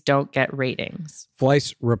minorities don't get ratings.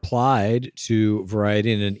 Fleiss replied to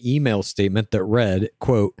Variety in an email statement that read,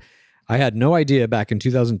 quote, I had no idea back in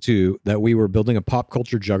 2002 that we were building a pop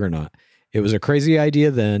culture juggernaut. It was a crazy idea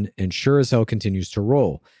then and sure as hell continues to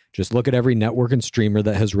roll. Just look at every network and streamer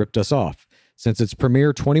that has ripped us off. Since its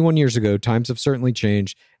premiere 21 years ago, times have certainly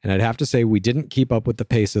changed, and I'd have to say we didn't keep up with the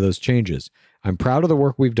pace of those changes. I'm proud of the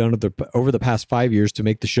work we've done over the past 5 years to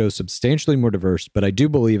make the show substantially more diverse, but I do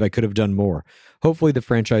believe I could have done more. Hopefully the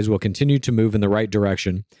franchise will continue to move in the right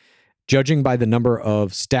direction. Judging by the number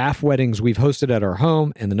of staff weddings we've hosted at our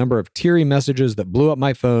home and the number of teary messages that blew up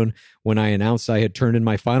my phone when I announced I had turned in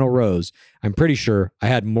my final rose, I'm pretty sure I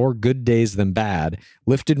had more good days than bad,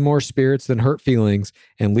 lifted more spirits than hurt feelings,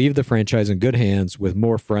 and leave the franchise in good hands with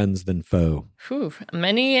more friends than foe. Whew.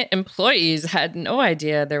 Many employees had no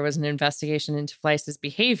idea there was an investigation into Fleiss's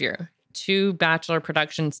behavior. 2 Bachelor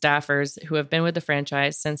production staffers who have been with the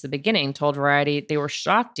franchise since the beginning told Variety they were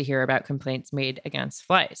shocked to hear about complaints made against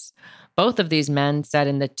Fleiss. Both of these men said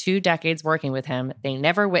in the 2 decades working with him, they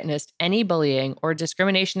never witnessed any bullying or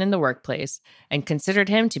discrimination in the workplace and considered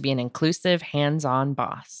him to be an inclusive, hands-on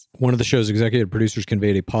boss. One of the show's executive producers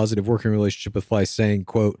conveyed a positive working relationship with Fleiss, saying,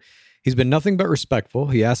 quote, he's been nothing but respectful.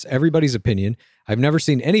 He asks everybody's opinion. I've never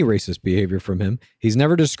seen any racist behavior from him. He's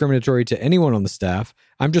never discriminatory to anyone on the staff.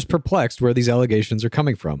 I'm just perplexed where these allegations are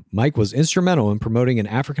coming from. Mike was instrumental in promoting an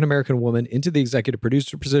African-American woman into the executive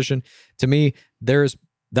producer position. To me,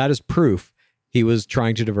 that is proof he was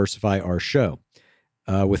trying to diversify our show.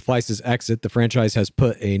 With Fleiss's exit, the franchise has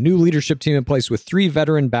put a new leadership team in place with 3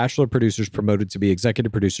 veteran Bachelor producers promoted to be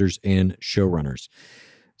executive producers and showrunners.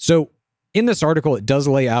 So, in this article, it does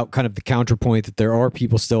lay out kind of the counterpoint that there are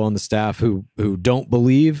people still on the staff who don't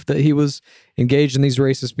believe that he was engaged in these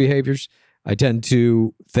racist behaviors. I tend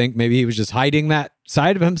to think maybe he was just hiding that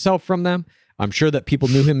side of himself from them. I'm sure that people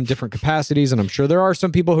knew him in different capacities, and I'm sure there are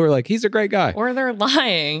some people who are like, he's a great guy. Or they're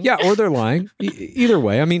lying. Yeah, or they're lying. Either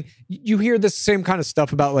way. I mean, you hear this same kind of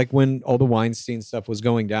stuff about like when all the Weinstein stuff was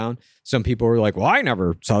going down. Some people were like, well, I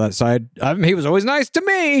never saw that side. He was always nice to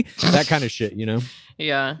me. That kind of shit, you know?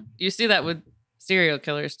 Yeah. You see that with serial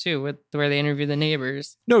killers too, with where they interview the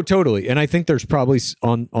neighbors. No, totally. And I think there's probably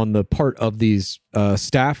on the part of these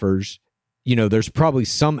staffers, you know, there's probably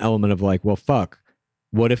some element of like, well, fuck,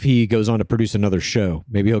 what if he goes on to produce another show?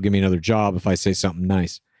 Maybe he'll give me another job if I say something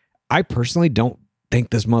nice. I personally don't think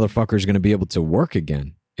this motherfucker is going to be able to work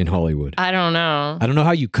again in Hollywood. I don't know. I don't know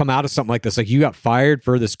how you come out of something like this. Like, you got fired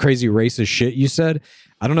for this crazy racist shit you said.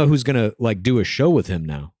 I don't know who's going to like do a show with him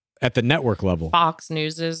now at the network level. Fox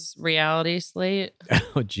News's reality slate.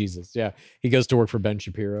 Oh, Jesus. Yeah. He goes to work for Ben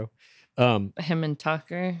Shapiro. Him and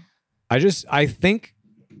Tucker. I think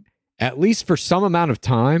at least for some amount of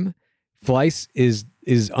time, Fleiss is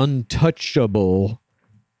untouchable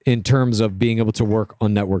in terms of being able to work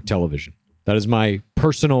on network television. That is my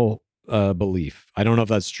personal belief. I don't know if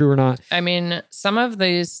that's true or not. I mean, some of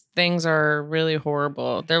these things are really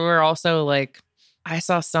horrible. There were also like, I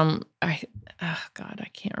saw some, I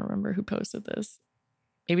can't remember who posted this.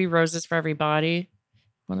 Maybe Roses for Everybody,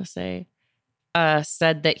 I want to say,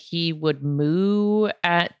 said that he would moo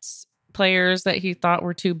at players that he thought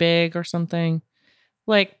were too big or something.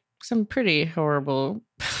 Like some pretty horrible.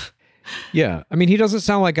 Yeah. I mean, he doesn't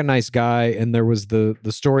sound like a nice guy. And there was the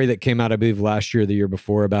story that came out, I believe, last year, the year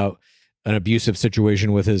before, about an abusive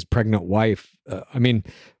situation with his pregnant wife. I mean,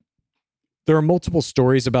 there are multiple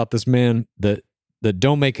stories about this man that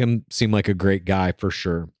don't make him seem like a great guy for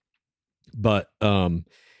sure. But I'm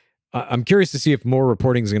curious to see if more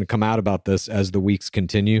reporting is going to come out about this as the weeks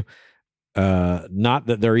continue. Not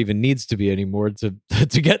that there even needs to be any more to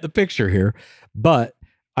get the picture here, but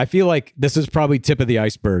I feel like this is probably tip of the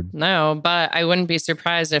iceberg. No, but I wouldn't be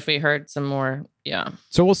surprised if we heard some more. Yeah.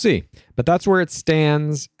 So we'll see. But that's where it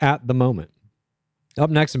stands at the moment. Up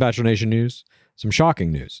next in Bachelor Nation news, some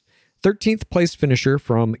shocking news. 13th place finisher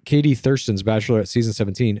from Katie Thurston's Bachelorette Season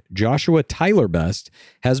 17, Joshua Tyler Best,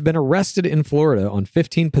 has been arrested in Florida on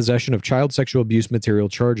 15 possession of child sexual abuse material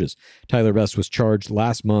charges. Tyler Best was charged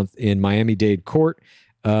last month in Miami-Dade court,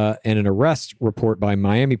 and an arrest report by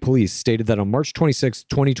Miami police stated that on March 26,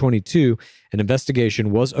 2022, an investigation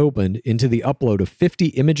was opened into the upload of 50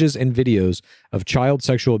 images and videos of child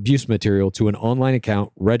sexual abuse material to an online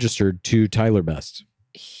account registered to Tyler Best.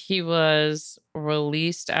 He was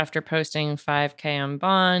released after posting $5,000 on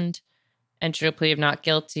bond, entered a plea of not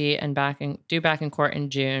guilty, and due back in court in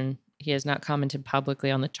June. He has not commented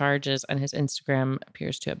publicly on the charges, and his Instagram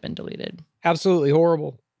appears to have been deleted. Absolutely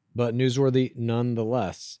horrible, but newsworthy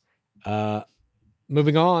nonetheless.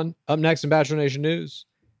 Moving on, up next in Bachelor Nation news,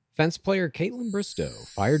 fence player Caitlin Bristow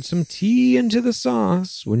fired some tea into the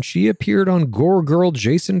sauce when she appeared on Gore Girl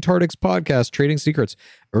Jason Tartick's podcast, Trading Secrets,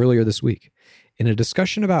 earlier this week. In a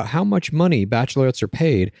discussion about how much money bachelorettes are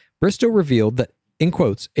paid, Bristow revealed that, in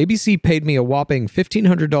quotes, ABC paid me a whopping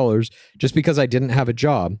 $1,500 just because I didn't have a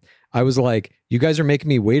job. I was like, you guys are making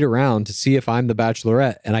me wait around to see if I'm the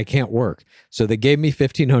bachelorette and I can't work. So they gave me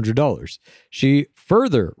 $1,500. She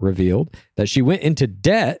further revealed that she went into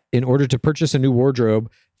debt in order to purchase a new wardrobe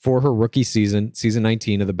for her rookie season, season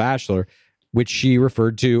 19 of The Bachelor, which she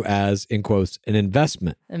referred to as, in quotes, an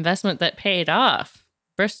investment. Investment that paid off.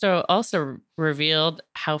 Bristow also revealed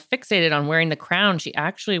how fixated on wearing the crown she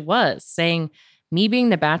actually was, saying, me being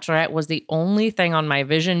the bachelorette was the only thing on my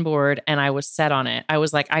vision board, and I was set on it. I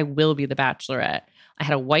was like, I will be the bachelorette. I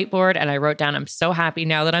had a whiteboard, and I wrote down, I'm so happy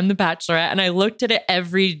now that I'm the bachelorette, and I looked at it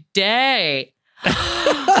every day.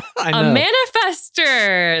 A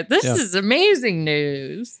manifester. This is amazing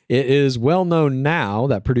news. It is well known now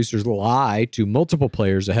that producers lie to multiple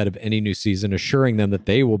players ahead of any new season, assuring them that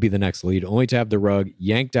they will be the next lead, only to have the rug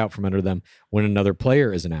yanked out from under them when another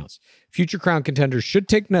player is announced. Future crown contenders should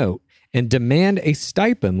take note and demand a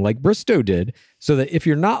stipend like Bristow did, so that if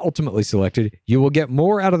you're not ultimately selected, you will get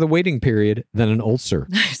more out of the waiting period than an ulcer.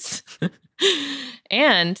 Nice.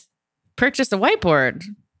 And purchase a whiteboard.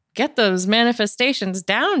 Get those manifestations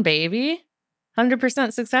down, baby.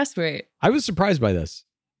 100% success rate. I was surprised by this.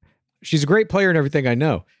 She's a great player and everything, I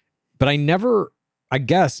know. But I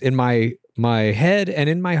guess in my head and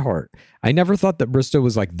in my heart, I never thought that Bristow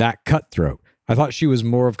was like that cutthroat. I thought she was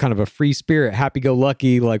more of kind of a free spirit,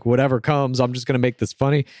 happy-go-lucky, like whatever comes, I'm just going to make this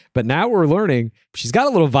funny. But now we're learning she's got a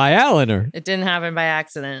little Vial in her. It didn't happen by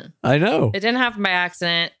accident. I know. It didn't happen by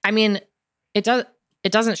accident. I mean, it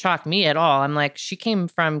doesn't shock me at all. I'm like, she came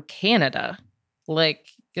from Canada. Like,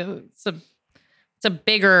 it's a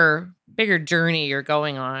bigger journey you're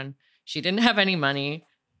going on. She didn't have any money.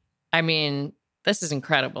 I mean, this is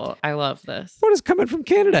incredible. I love this. What does coming from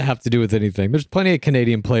Canada have to do with anything? There's plenty of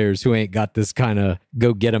Canadian players who ain't got this kind of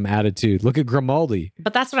go-get-'em attitude. Look at Grimaldi.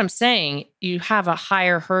 But that's what I'm saying. You have a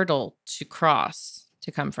higher hurdle to cross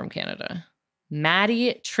to come from Canada.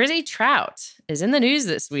 Maddie Trizzy Trout is in the news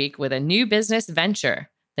this week with a new business venture.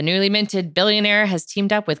 The newly minted billionaire has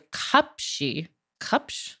teamed up with Cupsh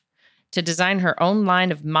to design her own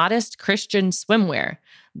line of modest Christian swimwear.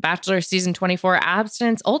 Bachelor Season 24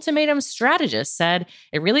 abstinence ultimatum strategist said,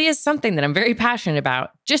 it really is something that I'm very passionate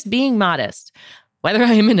about, just being modest. Whether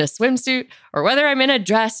I'm in a swimsuit or whether I'm in a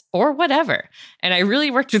dress or whatever. And I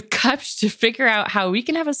really worked with Cupsh to figure out how we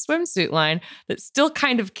can have a swimsuit line that still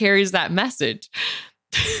kind of carries that message.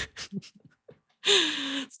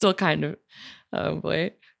 Still kind of, oh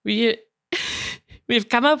boy. We've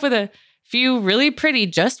come up with a few really pretty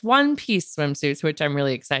just one-piece swimsuits, which I'm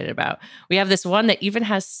really excited about. We have this one that even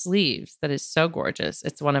has sleeves that is so gorgeous.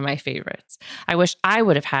 It's one of my favorites. I wish I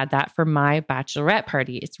would have had that for my bachelorette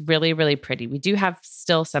party. It's really, really pretty. We do have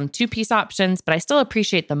still some two-piece options, but I still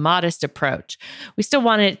appreciate the modest approach. We still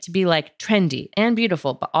wanted it to be like trendy and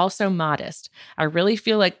beautiful, but also modest. I really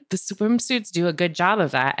feel like the swimsuits do a good job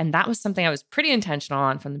of that, and that was something I was pretty intentional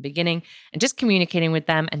on from the beginning and just communicating with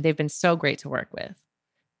them, and they've been so great to work with.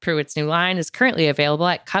 Pruitt's new line is currently available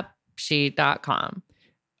at cupshe.com.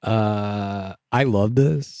 I love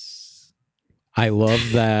this. I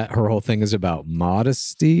love that her whole thing is about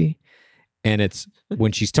modesty. And it's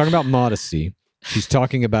when she's talking about modesty, she's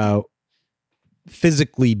talking about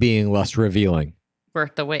physically being less revealing.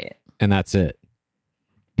 Worth the wait. And that's it.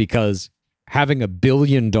 Because having $1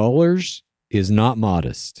 billion is not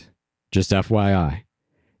modest. Just FYI.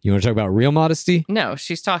 You want to talk about real modesty? No,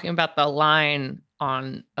 she's talking about the line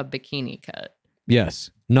on a bikini cut.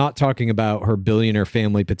 Yes. Not talking about her billionaire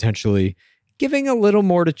family potentially giving a little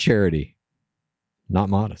more to charity. Not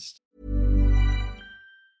modest.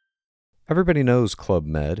 Everybody knows Club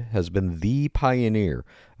Med has been the pioneer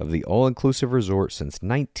of the all-inclusive resort since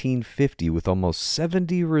 1950, with almost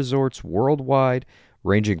 70 resorts worldwide,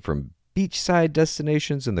 ranging from beachside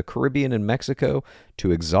destinations in the Caribbean and Mexico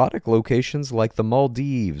to exotic locations like the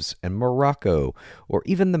Maldives and Morocco, or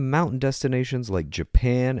even the mountain destinations like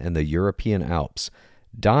Japan and the European Alps.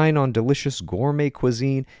 Dine on delicious gourmet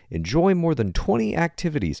cuisine, enjoy more than 20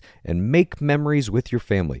 activities, and make memories with your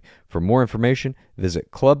family. For more information,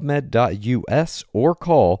 visit clubmed.us or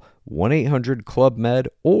call 1-800-CLUB-MED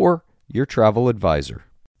or your travel advisor.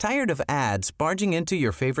 Tired of ads barging into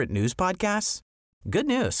your favorite news podcasts? Good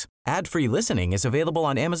news. Ad-free listening is available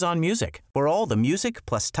on Amazon Music for all the music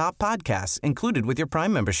plus top podcasts included with your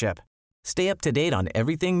Prime membership. Stay up to date on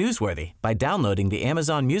everything newsworthy by downloading the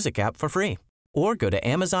Amazon Music app for free or go to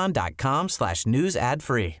amazon.com/news ad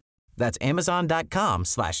free. That's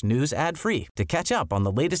amazon.com/news ad free to catch up on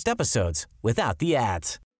the latest episodes without the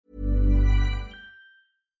ads.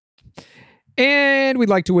 And we'd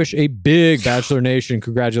like to wish a big Bachelor Nation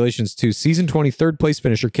congratulations to season 20 third place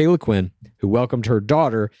finisher Kayla Quinn, who welcomed her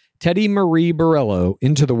daughter, Teddy Marie Borello,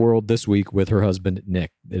 into the world this week with her husband,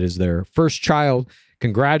 Nick. It is their first child.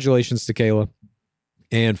 Congratulations to Kayla.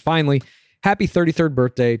 And finally, happy 33rd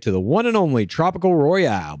birthday to the one and only Tropical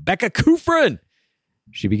Royale, Becca Kufrin.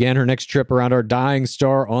 She began her next trip around our dying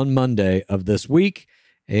star on Monday of this week.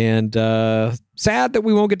 And sad that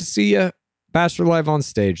we won't get to see you Bachelor Live on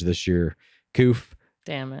stage this year. Koof.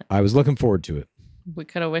 Damn it. I was looking forward to it. We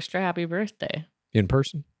could have wished her happy birthday. In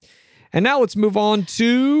person. And now let's move on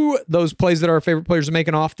to those plays that our favorite players are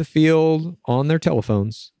making off the field on their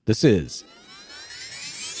telephones. This is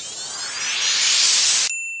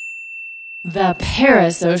The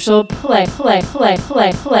parasocial play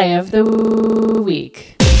of the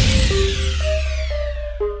week.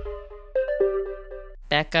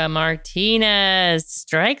 Becca Martinez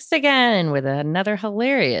strikes again with another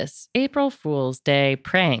hilarious April Fool's Day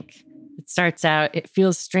prank. It starts out, it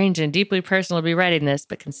feels strange and deeply personal to be writing this,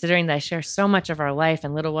 but considering that I share so much of our life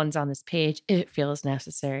and little ones on this page, it feels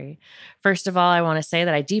necessary. First of all, I want to say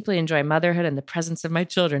that I deeply enjoy motherhood and the presence of my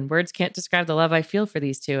children. Words can't describe the love I feel for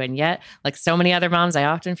these two, and yet, like so many other moms, I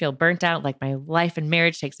often feel burnt out, like my life and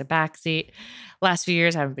marriage takes a backseat. Last few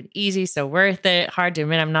years haven't been easy, so worth it. Hard to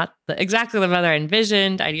admit I'm not exactly the mother I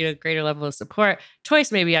envisioned. I need a greater level of support.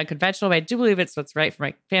 Choice may be unconventional, but I do believe it's what's right for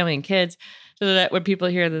my family and kids, so that when people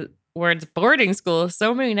hear the words boarding school,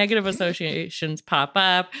 so many negative associations pop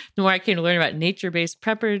up. The more I came to learn about nature-based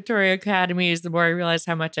preparatory academies, the more I realized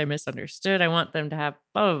how much I misunderstood. I want them to have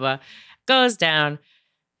blah, blah, blah. Goes down.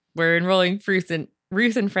 We're enrolling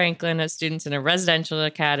Ruth and Franklin as students in a residential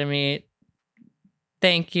academy.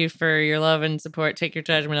 Thank you for your love and support. Take your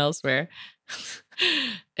judgment elsewhere.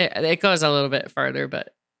 It goes a little bit farther,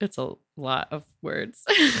 but it's a lot of words.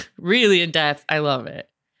 Really in depth. I love it.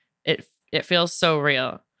 It feels so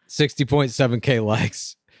real. 60.7K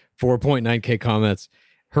likes, 4.9K comments.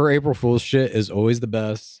 Her April Fool's shit is always the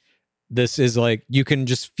best. This is like, you can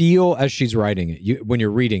just feel as she's writing it. When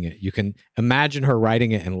you're reading it, you can imagine her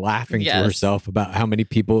writing it and laughing to herself about how many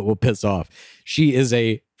people it will piss off. She is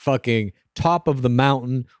a fucking top of the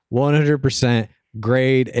mountain, 100%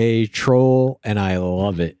 grade A troll, and I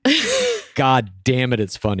love it. God damn it,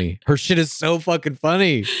 it's funny. Her shit is so fucking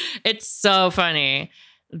funny. It's so funny.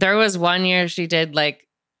 There was one year she did like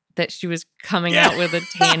that she was coming out with a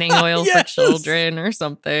tanning oil for children or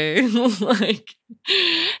something. Like,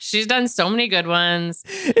 she's done so many good ones.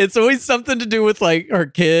 It's always something to do with like her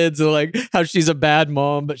kids and like how she's a bad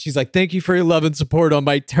mom, but she's like, thank you for your love and support on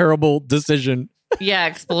my terrible decision. Yeah,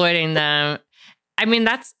 exploiting them. I mean,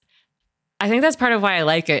 I think that's part of why I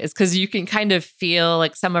like it, is because you can kind of feel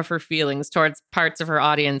like some of her feelings towards parts of her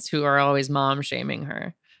audience who are always mom shaming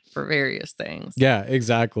her for various things. Yeah,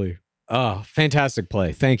 exactly. Oh, fantastic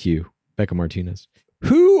play. Thank you, Becca Martinez.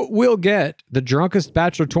 Who will get the Drunkest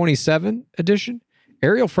Bachelor 27 edition?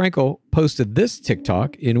 Ariel Frankel posted this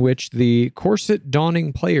TikTok in which the corset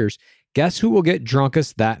donning players guess who will get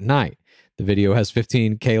drunkest that night. The video has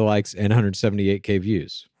 15K likes and 178K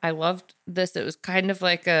views. I loved this. It was kind of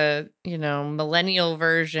like a, millennial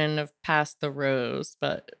version of Pass the Rose,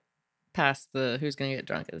 but past the who's going to get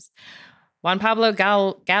drunkest. Juan Pablo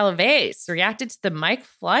Galaves reacted to the Mike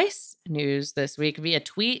Fleiss news this week via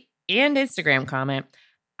tweet and Instagram comment.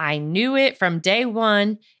 I knew it from day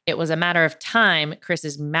one. It was a matter of time.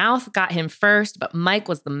 Chris's mouth got him first, but Mike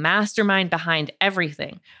was the mastermind behind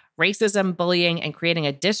everything. Racism, bullying, and creating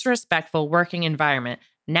a disrespectful working environment.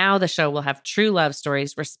 Now the show will have true love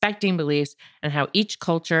stories, respecting beliefs, and how each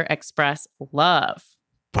culture express love.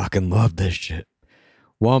 Fucking love this shit.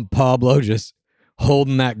 Juan Pablo just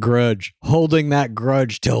holding that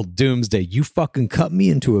grudge till doomsday. You fucking cut me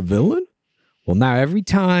into a villain? Well, now every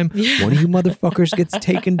time one of you motherfuckers gets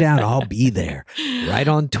taken down, I'll be there right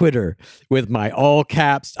on Twitter with my all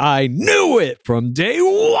caps. I knew it from day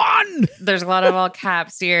one. There's a lot of all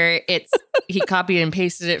caps here. He copied and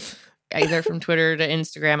pasted it either from Twitter to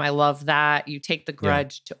Instagram. I love that. You take the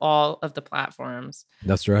grudge to all of the platforms.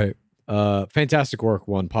 That's right. Fantastic work,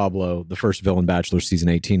 Juan Pablo, the first villain Bachelor season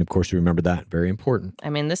 18. Of course, we remember that. Very important.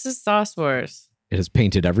 I mean, this is Sauce Wars. It has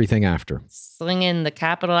painted everything after. Slinging the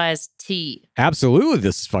capitalized T. Absolutely,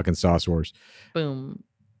 this is fucking Sauce Wars. Boom.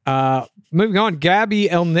 Moving on, Gabby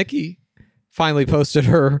Elnicki finally posted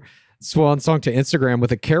her swan song to Instagram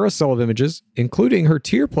with a carousel of images, including her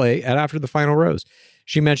tear play at After the Final Rose.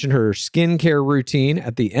 She mentioned her skincare routine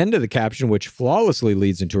at the end of the caption, which flawlessly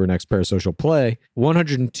leads into her next parasocial play.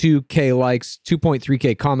 102K likes,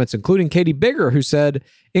 2.3K comments, including Katie Bigger, who said,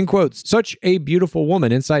 in quotes, "Such a beautiful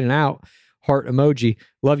woman inside and out. Heart emoji.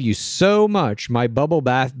 Love you so much, my bubble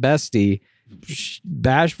bath bestie."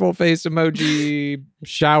 Bashful face emoji.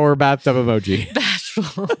 Shower bathtub emoji.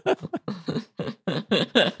 Bashful.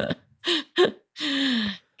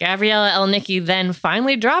 Gabriella Elnicki then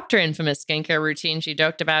finally dropped her infamous skincare routine she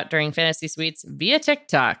joked about during Fantasy Suites via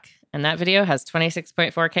TikTok. And that video has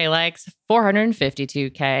 26.4K likes,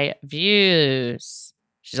 452K views.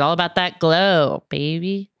 She's all about that glow,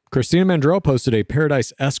 baby. Christina Mandrell posted a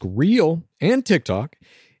Paradise-esque reel and TikTok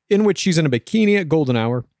in which she's in a bikini at golden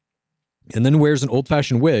hour and then wears an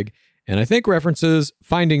old-fashioned wig and I think references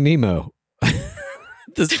Finding Nemo.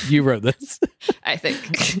 You wrote this. I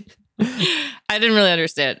think. I didn't really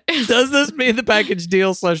understand. Does this mean the package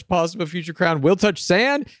deal / possible future crown will touch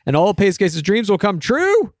sand and all Pace Case's dreams will come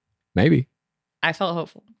true? Maybe. I felt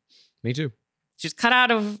hopeful. Me too. She's cut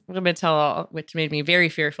out of Women Tell All, which made me very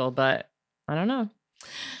fearful, but I don't know.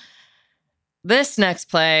 This next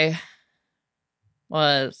play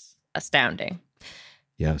was astounding.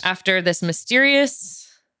 Yes. After this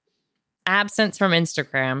mysterious absence from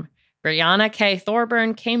Instagram, Brianna K.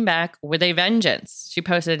 Thorburn came back with a vengeance. She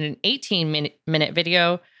posted an 18-minute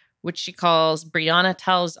video, which she calls Brianna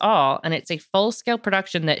Tells All, and it's a full-scale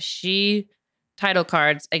production that she title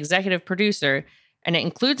cards executive producer, and it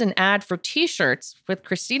includes an ad for t-shirts with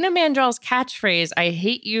Christina Mandrell's catchphrase, "I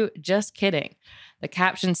hate you, just kidding." The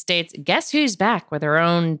caption states, "Guess who's back with her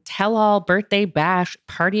own tell-all birthday bash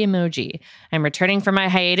party emoji. I'm returning from my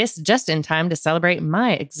hiatus just in time to celebrate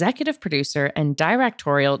my executive producer and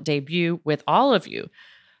directorial debut with all of you.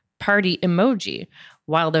 Party emoji."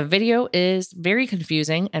 While the video is very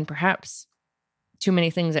confusing and perhaps too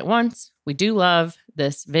many things at once, we do love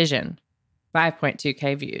this vision.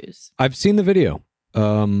 5.2K views. I've seen the video.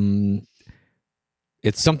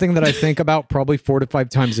 It's something that I think about probably 4 to 5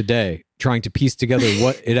 times a day, trying to piece together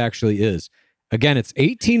what it actually is. Again, it's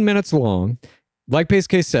 18 minutes long. Like Pace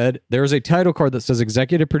Case said, there is a title card that says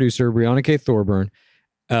executive producer Brianna K. Thorburn.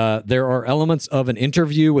 There are elements of an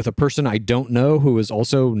interview with a person I don't know who is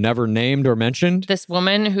also never named or mentioned. This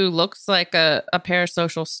woman who looks like a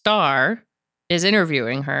parasocial star is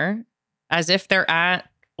interviewing her as if they're at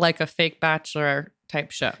like a fake Bachelor type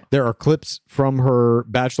show. There are clips from her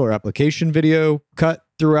Bachelor application video cut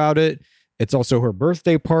throughout it. It's also her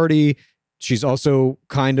birthday party. She's also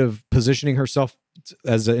kind of positioning herself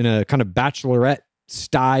as in a kind of Bachelorette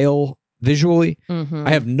style visually. Mm-hmm.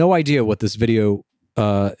 I have no idea what this video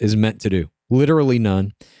is meant to do. Literally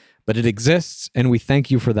none. But it exists, and we thank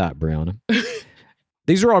you for that, Brianna.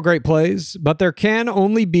 These are all great plays, but there can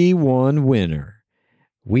only be one winner.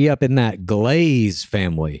 We up in that Glaze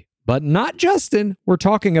family. But not Justin. We're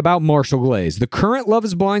talking about Marshall Glaze. The current Love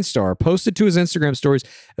is Blind star posted to his Instagram stories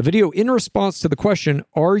a video in response to the question,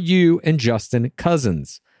 are you and Justin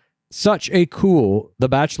cousins? Such a cool The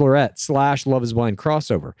Bachelorette / Love is Blind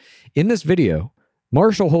crossover. In this video,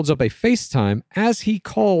 Marshall holds up a FaceTime as he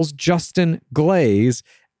calls Justin Glaze.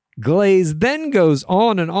 Glaze then goes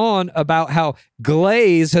on and on about how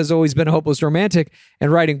Glaze has always been a hopeless romantic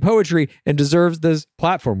and writing poetry and deserves this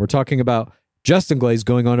platform. We're talking about Justin Glaze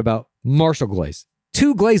going on about Marshall Glaze.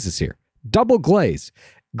 2 Glazes here. Double Glaze.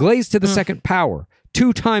 Glaze to the second power.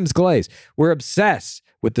 2 times Glaze. We're obsessed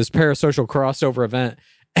with this parasocial crossover event.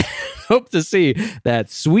 Hope to see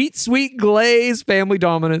that sweet, sweet Glaze family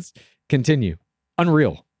dominance continue.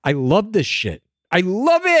 Unreal. I love this shit. I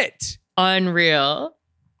love it. Unreal.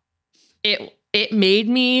 It made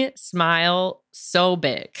me smile so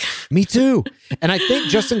big. Me too. And I think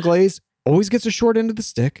Justin Glaze always gets a short end of the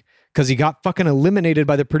stick because he got fucking eliminated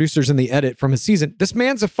by the producers in the edit from his season. This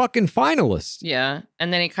man's a fucking finalist. Yeah.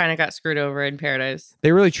 And then he kind of got screwed over in Paradise.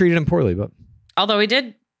 They really treated him poorly, but... Although he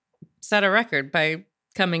did set a record by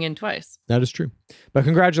coming in twice. That is true. But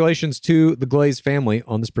congratulations to the Glaze family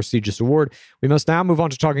on this prestigious award. We must now move on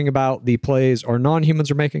to talking about the plays our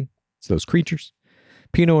non-humans are making. It's those creatures.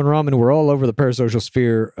 Pino and Ramen were all over the parasocial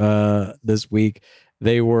sphere this week.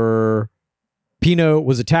 Pino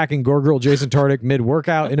was attacking Gorgirl Jason Tardik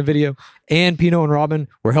mid-workout in a video, and Pino and Robin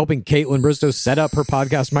were helping Caitlin Bristow set up her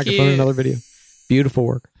podcast microphone in another video. Beautiful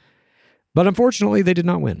work. But unfortunately, they did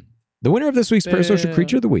not win. The winner of this week's Parasocial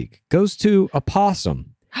Creature of the Week goes to a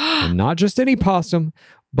possum. And not just any possum,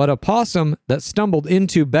 but a possum that stumbled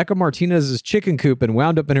into Becca Martinez's chicken coop and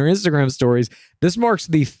wound up in her Instagram stories. This marks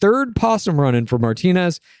the third possum run-in for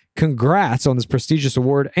Martinez. Congrats on this prestigious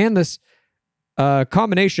award and this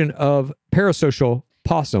combination of parasocial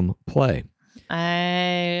possum play.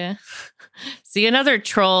 I see another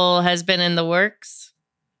troll has been in the works.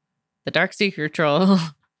 The Dark Seeker troll.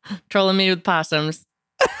 Trolling me with possums.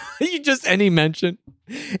 You just any mention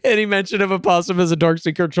of a possum as a Dark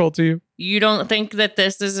Seeker troll to you? You don't think that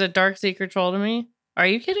this is a Dark Seeker troll to me? Are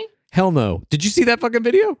you kidding? Hell no. Did you see that fucking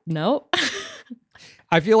video? No.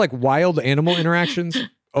 I feel like wild animal interactions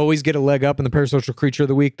always get a leg up in the Parasocial Creature of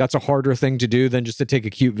the Week. That's a harder thing to do than just to take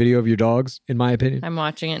a cute video of your dogs, in my opinion. I'm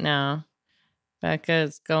watching it now.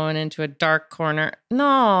 Becca's going into a dark corner.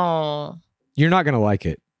 No. You're not going to like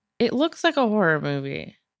it. It looks like a horror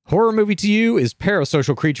movie. Horror movie to you is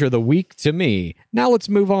Parasocial Creature of the Week to me. Now let's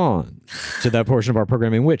move on to that portion of our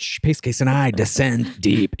program in which Pacecase and I descend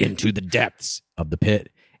deep into the depths of the pit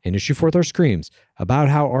and issue forth our screams about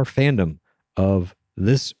how our fandom of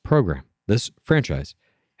this program, this franchise,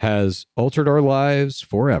 has altered our lives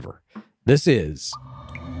forever. This is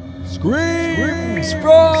Screams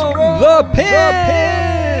from the Pit!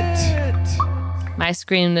 My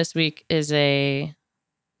scream this week is a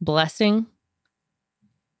blessing.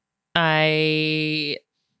 I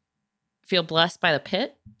feel blessed by the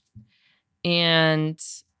pit. And,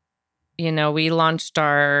 you know, we launched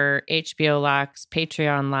our HBO Lax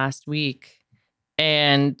Patreon last week.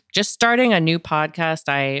 And just starting a new podcast,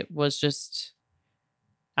 I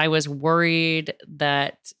was worried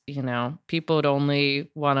that, you know, people would only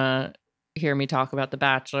want to hear me talk about The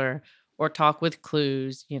Bachelor or talk with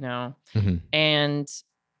clues, you know. Mm-hmm. And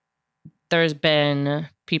there's been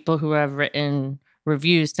people who have written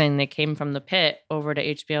reviews saying they came from the pit over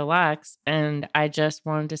to HBO Lax. And I just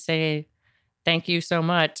wanted to say thank you so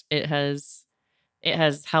much. It has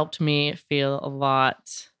helped me feel a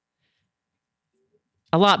lot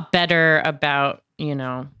better about, you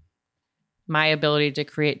know, my ability to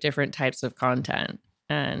create different types of content.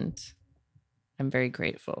 And I'm very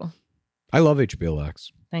grateful. I love HBO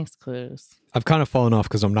Lax. Thanks, Clues. I've kind of fallen off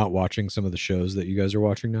because I'm not watching some of the shows that you guys are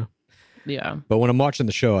watching now. Yeah. But when I'm watching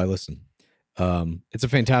the show, I listen. It's a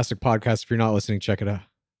fantastic podcast. If you're not listening, check it out.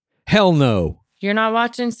 Hell no. You're not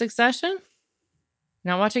watching Succession?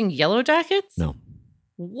 You're not watching Yellow Jackets? No.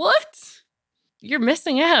 What? You're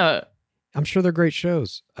missing out. I'm sure they're great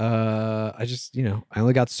shows. I just, you know, I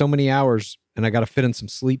only got so many hours and I got to fit in some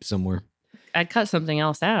sleep somewhere. I'd cut something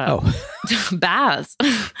else out. Oh. Baths.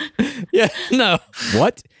 Yeah. No.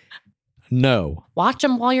 What? No. Watch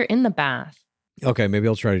them while you're in the bath. Okay, maybe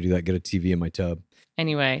I'll try to do that. Get a TV in my tub.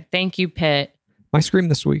 Anyway, thank you, Pitt. My scream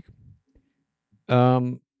this week.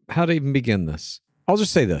 How to even begin this? I'll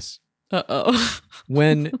just say this. Uh-oh.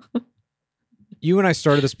 When you and I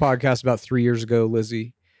started this podcast about 3 years ago,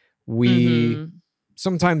 Lizzie, we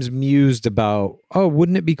sometimes mused about,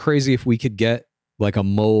 wouldn't it be crazy if we could get like a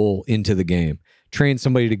mole into the game, train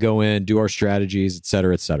somebody to go in, do our strategies, et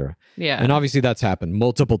cetera, et cetera. Yeah. And obviously that's happened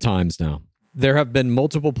multiple times now. There have been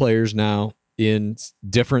multiple players now in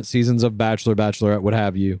different seasons of Bachelor, Bachelorette, what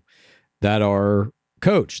have you, that are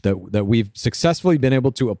coached, that we've successfully been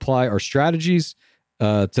able to apply our strategies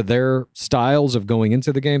to their styles of going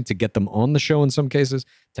into the game, to get them on the show in some cases,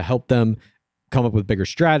 to help them come up with bigger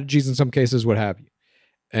strategies in some cases, what have you.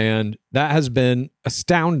 And that has been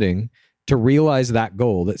astounding to realize that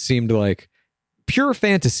goal that seemed like pure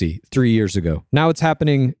fantasy 3 years ago. Now it's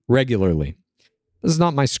happening regularly. This is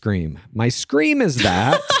not my scream. My scream is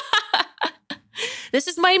that... This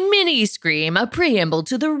is my mini scream, a preamble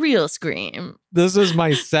to the real scream. This is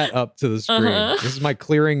my setup to the scream. Uh-huh. This is my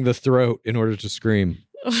clearing the throat in order to scream.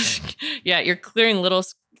 Yeah, you're clearing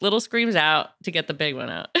little screams out to get the big one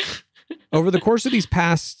out. Over the course of these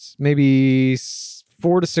past maybe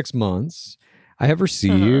 4 to 6 months, I have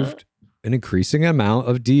received an increasing amount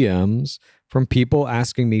of DMs from people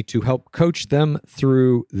asking me to help coach them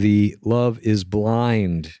through the Love is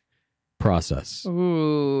Blind process.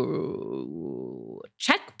 Ooh,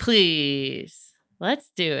 check, please.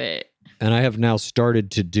 Let's do it. And I have now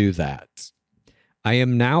started to do that. I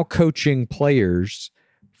am now coaching players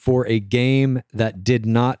for a game that did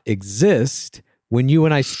not exist when you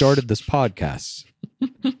and I started this podcast.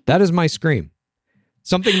 That is my scream.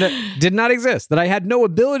 Something that did not exist, that I had no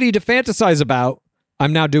ability to fantasize about.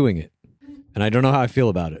 I'm now doing it. And I don't know how I feel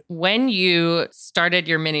about it. When you started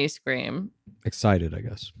your mini scream. Excited, I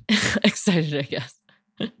guess. Excited, I guess.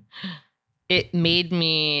 It made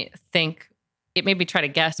me try to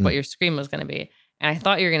guess what your scream was going to be. And I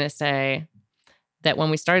thought you were going to say that when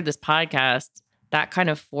we started this podcast, that kind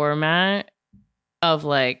of format of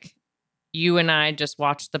like you and I just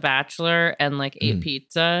watched The Bachelor and like ate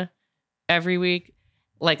pizza every week.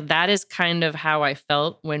 Like that is kind of how I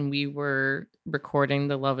felt when we were recording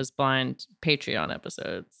the Love is Blind Patreon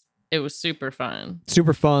episodes. It was super fun.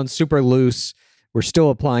 Super fun, super loose. We're still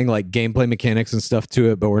applying like gameplay mechanics and stuff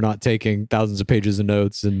to it, but we're not taking thousands of pages of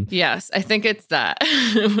notes. And yes, I think it's that.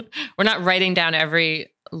 We're not writing down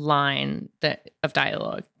every line of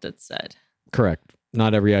dialogue that's said. Correct.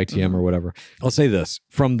 Not every ITM or whatever. I'll say this.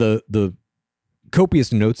 From the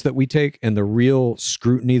copious notes that we take and the real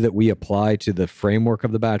scrutiny that we apply to the framework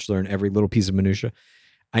of The Bachelor and every little piece of minutia,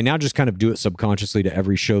 I now just kind of do it subconsciously to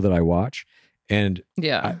every show that I watch. And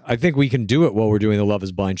yeah, I think we can do it while we're doing the Love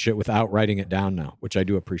is Blind shit without writing it down now, which I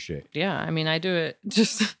do appreciate. Yeah, I mean, I do it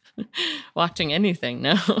just watching anything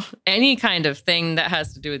now. Any kind of thing that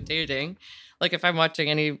has to do with dating. Like if I'm watching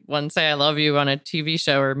anyone say I love you on a TV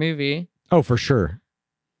show or movie. Oh, for sure.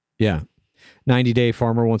 Yeah. 90 Day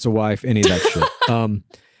Farmer Wants a Wife, any of that shit.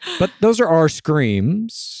 But those are our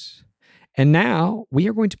screams. And now we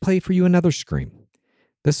are going to play for you another scream.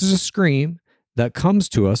 This is a scream that comes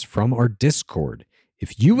to us from our Discord.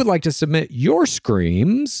 If you would like to submit your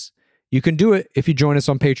screams, you can do it if you join us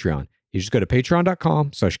on Patreon. You just go to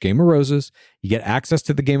patreon.com/Game of Roses. You get access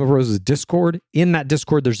to the Game of Roses Discord. In that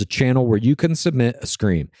Discord, there's a channel where you can submit a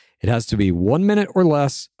scream. It has to be 1 minute or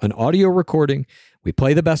less, an audio recording. We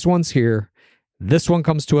play the best ones here. This one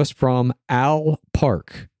comes to us from Al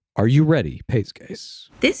Park. Are you ready, Pace Case?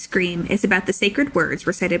 This scream is about the sacred words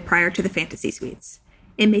recited prior to the fantasy suites.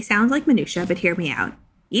 It may sound like minutia, but hear me out.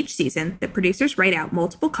 Each season, the producers write out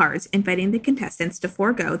multiple cards inviting the contestants to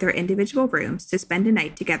forego their individual rooms to spend a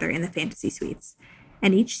night together in the fantasy suites.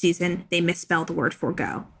 And each season, they misspell the word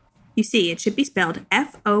forgo. You see, it should be spelled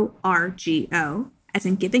F-O-R-G-O, as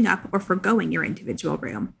in giving up or foregoing your individual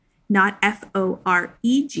room, not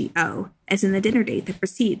F-O-R-E-G-O, as in the dinner date that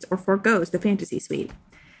precedes or forgoes the fantasy suite.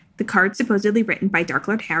 The card supposedly written by Dark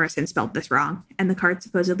Lord Harrison spelled this wrong, and the card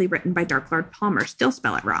supposedly written by Dark Lord Palmer still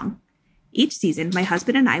spell it wrong. Each season, my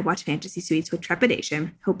husband and I watch fantasy suites with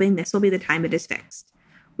trepidation, hoping this will be the time it is fixed.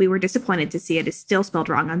 We were disappointed to see it is still spelled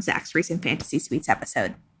wrong on Zach's recent fantasy suites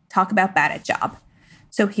episode. Talk about bad at job.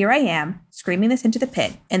 So here I am, screaming this into the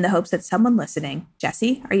pit in the hopes that someone listening,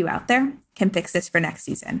 Jesse, are you out there, can fix this for next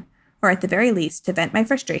season. Or at the very least, to vent my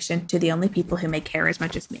frustration to the only people who may care as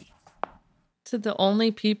much as me. To the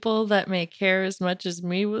only people that may care as much as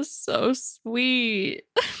me was so sweet.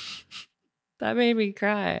 That made me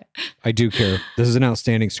cry. I do care. This is an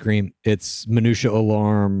outstanding scream. It's minutia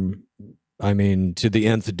alarm. I mean, to the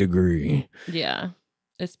nth degree. Yeah,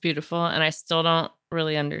 it's beautiful. And I still don't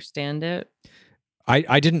really understand it.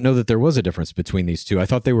 I didn't know that there was a difference between these two. I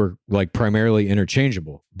thought they were like primarily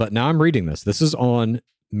interchangeable. But now I'm reading this. This is on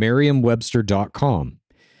Merriam-Webster.com.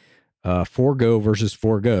 Forgo versus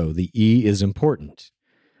forgo. The E is important.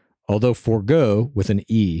 Although forgo with an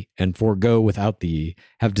E and forgo without the E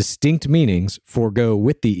have distinct meanings, forgo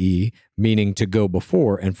with the E meaning to go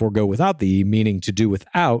before and forgo without the E meaning to do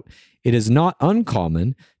without, it is not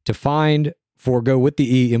uncommon to find forgo with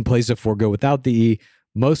the E in place of forgo without the E.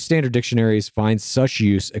 Most standard dictionaries find such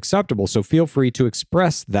use acceptable, so feel free to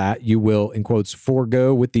express that you will, in quotes,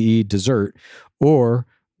 forgo with the E dessert, or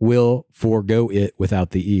will forego it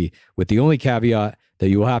without the E, with the only caveat that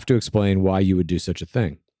you will have to explain why you would do such a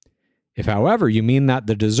thing. If, however, you mean that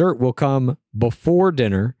the dessert will come before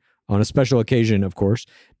dinner, on a special occasion, of course,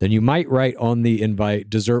 then you might write on the invite,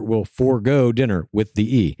 dessert will forego dinner with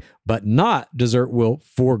the E, but not dessert will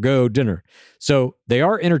forego dinner. So they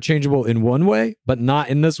are interchangeable in one way, but not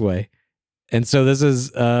in this way. And so this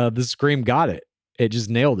is, the scream got it. It just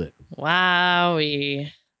nailed it.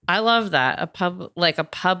 Wowie. I love that. A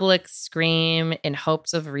public scream in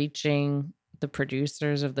hopes of reaching the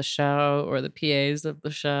producers of the show or the PAs of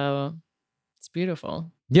the show. It's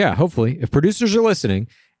beautiful. Yeah, hopefully. If producers are listening,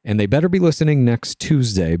 and they better be listening next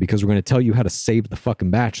Tuesday, because we're going to tell you how to save the fucking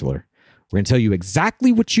Bachelor. We're going to tell you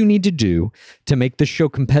exactly what you need to do to make this show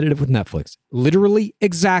competitive with Netflix. Literally,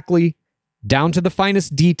 exactly, down to the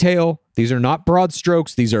finest detail. These are not broad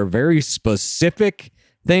strokes. These are very specific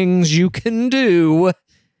things you can do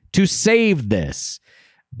to save this.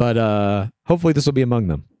 But hopefully this will be among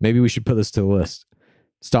them. Maybe we should put this to the list.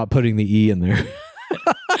 Stop putting the E in there.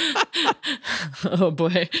 Oh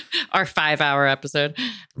boy, our 5-hour episode.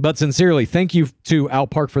 But sincerely, thank you to Al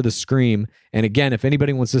Park for the scream. And again, if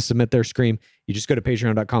anybody wants to submit their scream, you just go to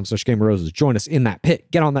patreon.com/GameOfRoses. Join us in that pit.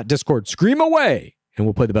 Get on that Discord. Scream away. And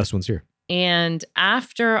we'll play the best ones here. And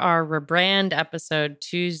after our rebrand episode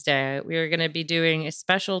Tuesday, we are going to be doing a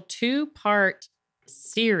special 2-part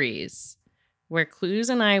series where Clues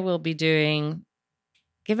and I will be giving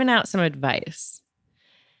out some advice.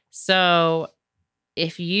 So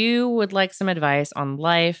if you would like some advice on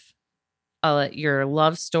life, your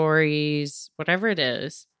love stories, whatever it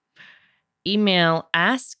is, email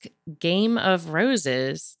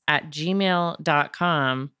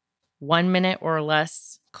askgameofroses@gmail.com, 1 minute or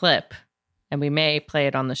less clip, and we may play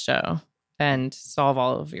it on the show and solve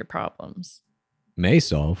all of your problems. May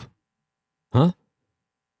solve? Huh?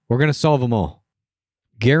 We're going to solve them all.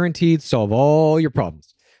 Guaranteed solve all your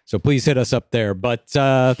problems. So please hit us up there. But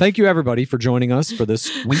thank you, everybody, for joining us for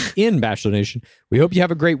this week in Bachelor Nation. We hope you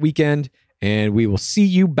have a great weekend, and we will see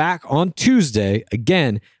you back on Tuesday,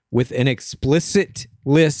 again, with an explicit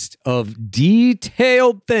list of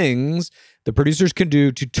detailed things the producers can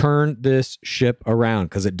do to turn this ship around,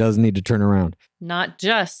 because it does need to turn around. Not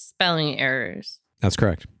just spelling errors. That's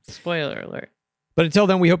correct. Spoiler alert. But until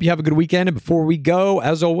then, we hope you have a good weekend. And before we go,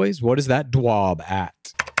 as always, what is that dwab at?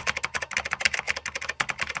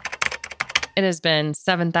 It has been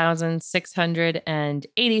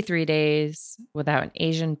 7,683 days without an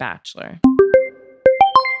Asian bachelor.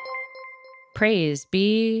 Praise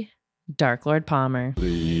be Dark Lord Palmer.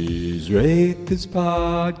 Please rate this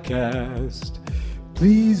podcast.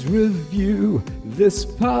 Please review this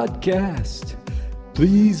podcast.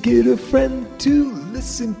 Please get a friend to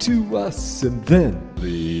listen to us, and then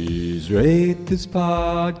please rate this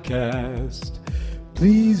podcast.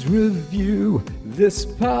 Please review this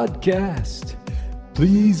podcast.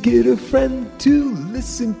 Please get a friend to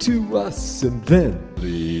listen to us, and then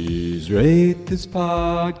please rate this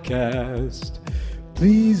podcast.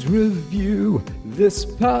 Please review this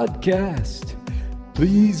podcast.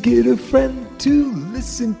 Please get a friend to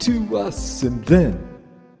listen to us, and then